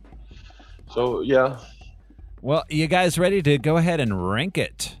 So yeah, Well, you guys ready to go ahead and rank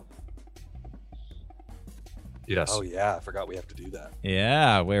it? Yes. Oh yeah, I forgot we have to do that.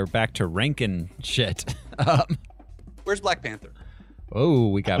 Yeah, we're back to ranking shit. Where's Black Panther? Oh,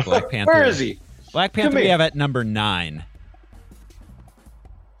 we got Black Panther. where is he? Black Panther me. we have at number 9.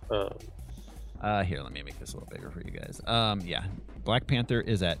 Uh, Here, let me make this a little bigger for you guys. Yeah, Black Panther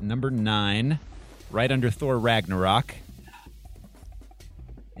is at number 9, right under Thor Ragnarok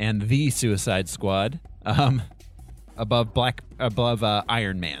and the Suicide Squad, above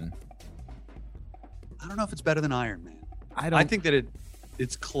Iron Man. I don't know if it's better than Iron Man. I don't. I think that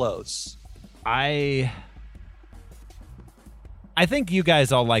it's close. I think you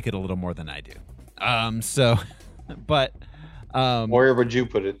guys all like it a little more than I do. But where would you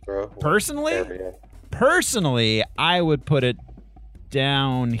put it, bro? Personally, I would put it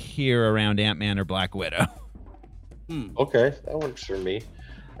down here around Ant-Man or Black Widow. Okay, that works for me.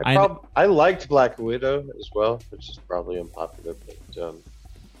 I liked Black Widow as well, which is probably unpopular, but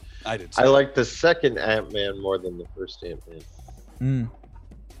I did. I like the second Ant-Man more than the first Ant-Man.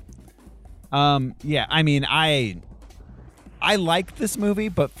 Yeah, I mean, I like this movie,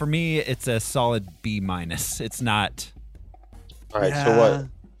 but for me, it's a solid B-. It's not. All right, so what?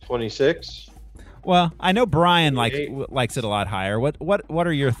 26? Well, I know Brian likes 28? it a lot higher. What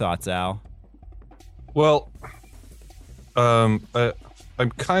are your thoughts, Al? Well, I'm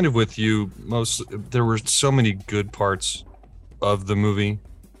kind of with you. There were so many good parts of the movie,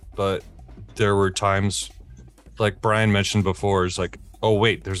 but there were times, like Brian mentioned before, is like, oh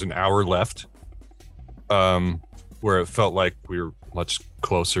wait, there's an hour left, where it felt like we were much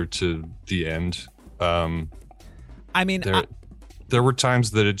closer to the end. I mean, there were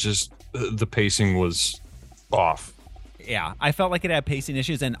times that it just the pacing was off. Yeah, I felt like it had pacing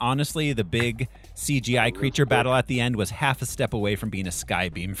issues, and honestly, the big CGI creature battle at the end was half a step away from being a sky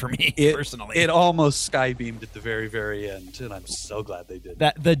beam for me, personally. It almost sky beamed at the very, very end, and I'm so glad they did.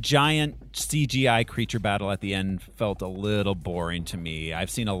 That the giant CGI creature battle at the end felt a little boring to me. I've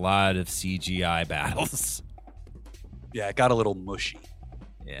seen a lot of CGI battles. Yeah, it got a little mushy.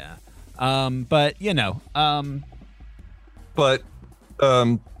 Yeah, but But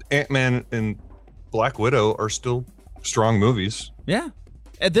Ant-Man and Black Widow are still strong movies. Yeah.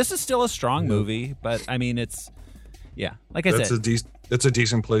 This is still a strong movie, but I mean, it's, yeah, like I said. It's a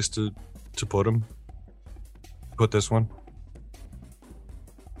decent place to put them. Put this one.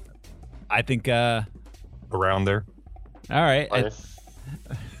 I think, around there. All right.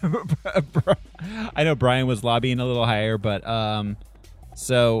 I know Brian was lobbying a little higher, but,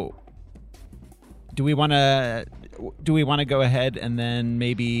 so do we want to go ahead and then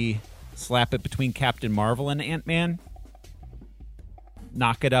maybe slap it between Captain Marvel and Ant-Man?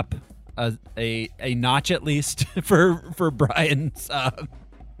 Knock it up a notch at least for Brian's.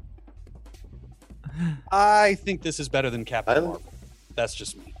 I think this is better than Captain Marvel. That's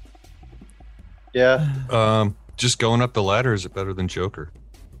just me. Yeah. Just going up the ladder, is it better than Joker?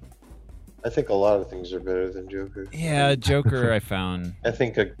 I think a lot of things are better than Joker. Yeah, Joker. I found. I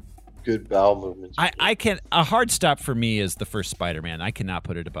think a good bowel movement. A hard stop for me is the first Spider-Man. I cannot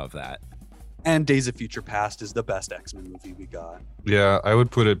put it above that. And Days of Future Past is the best X-Men movie we got. Yeah, I would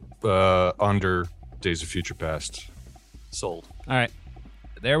put it under Days of Future Past. Sold. All right.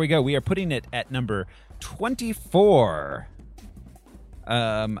 There we go. We are putting it at number 24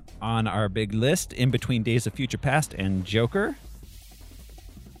 on our big list in between Days of Future Past and Joker,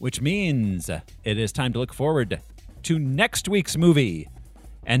 which means it is time to look forward to next week's movie.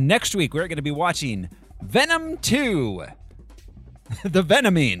 And next week, we're going to be watching Venom 2, The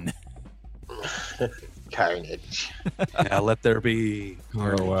Venoming. Carnage. Yeah, let there be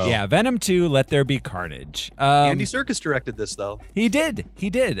carnage. Oh, wow. Yeah, Venom 2, Let There Be Carnage. Andy Serkis directed this, though. He did.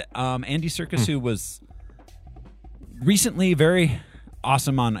 Andy Serkis, who was recently very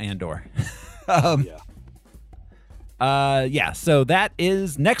awesome on Andor. So that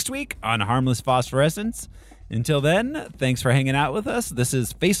is next week on Harmless Phosphorescence. Until then, thanks for hanging out with us. This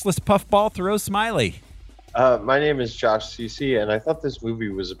is Faceless Puffball Thoreau Smiley. My name is Josh CC, and I thought this movie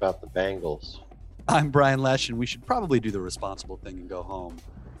was about the Bengals. I'm Brian Lesh, and we should probably do the responsible thing and go home.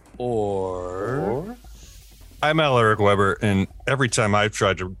 Or... I'm Al Eric Weber, and every time I've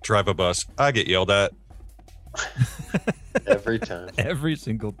tried to drive a bus, I get yelled at. Every time. Every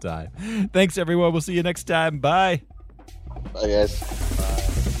single time. Thanks, everyone. We'll see you next time. Bye. Bye, guys.